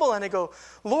more humble and I go,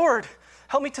 Lord,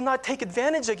 help me to not take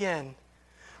advantage again.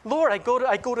 Lord, I go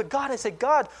to God and I say,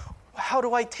 God, how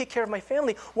do I take care of my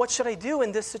family? What should I do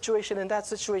in this situation, in that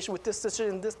situation, with this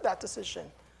decision, that decision?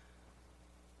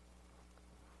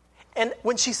 And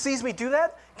when she sees me do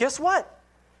that, guess what?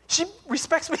 She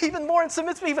respects me even more and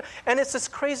submits me even. And it's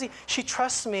just crazy. She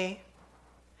trusts me.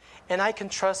 And I can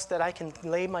trust that I can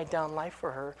lay my down life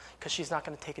for her because she's not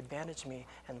going to take advantage of me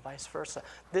and vice versa.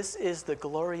 This is the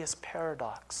glorious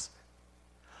paradox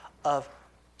of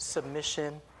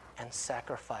submission and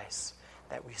sacrifice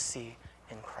that we see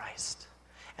in Christ.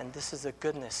 And this is the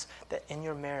goodness that in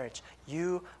your marriage,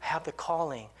 you have the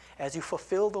calling as you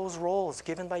fulfill those roles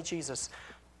given by Jesus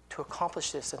to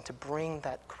accomplish this and to bring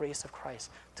that grace of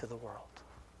Christ to the world.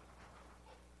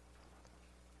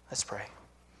 Let's pray.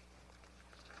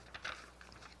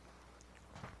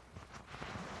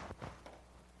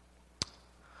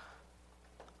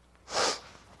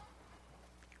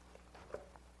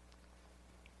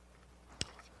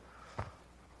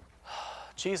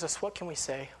 Jesus, what can we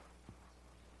say?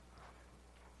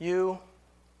 You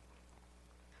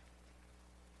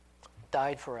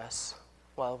died for us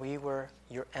while we were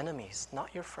your enemies,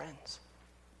 not your friends.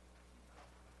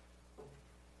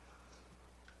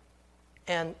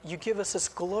 And you give us this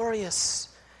glorious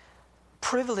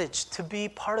privilege to be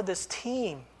part of this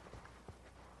team.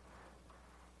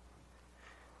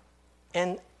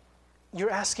 And you're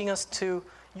asking us to,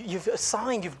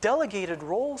 you've delegated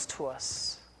roles to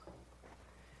us.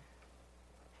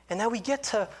 And now we get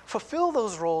to fulfill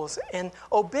those roles and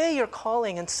obey your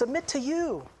calling and submit to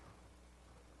you.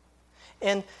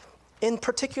 And in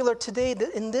particular today,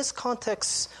 in this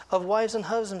context of wives and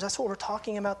husbands, that's what we're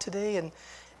talking about today.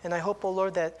 And I hope, oh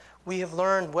Lord, that we have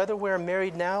learned, whether we're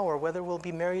married now or whether we'll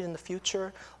be married in the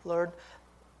future, Lord,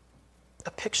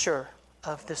 a picture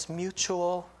of this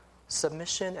mutual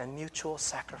submission and mutual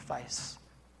sacrifice.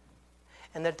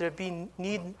 And that there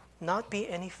need not be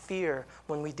any fear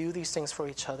when we do these things for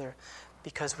each other,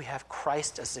 because we have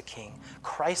Christ as the King.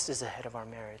 Christ is the head of our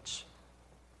marriage.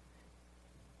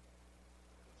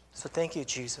 So thank you,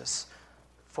 Jesus,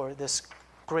 for this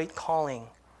great calling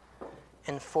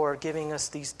and for giving us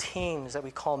these teams that we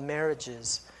call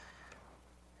marriages,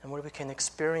 and where we can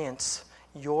experience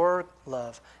your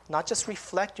love. Not just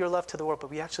reflect your love to the world,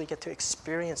 but we actually get to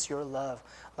experience your love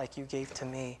like you gave to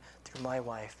me through my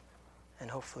wife, and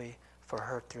hopefully for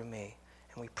her through me.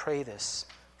 And we pray this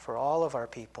for all of our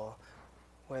people,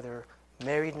 whether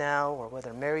married now or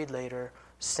whether married later,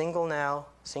 single now,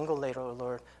 single later, oh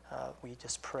Lord. We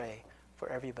just pray for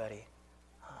everybody,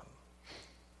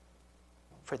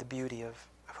 for the beauty of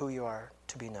who you are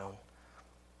to be known.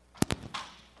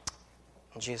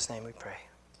 In Jesus' name we pray.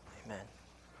 Amen.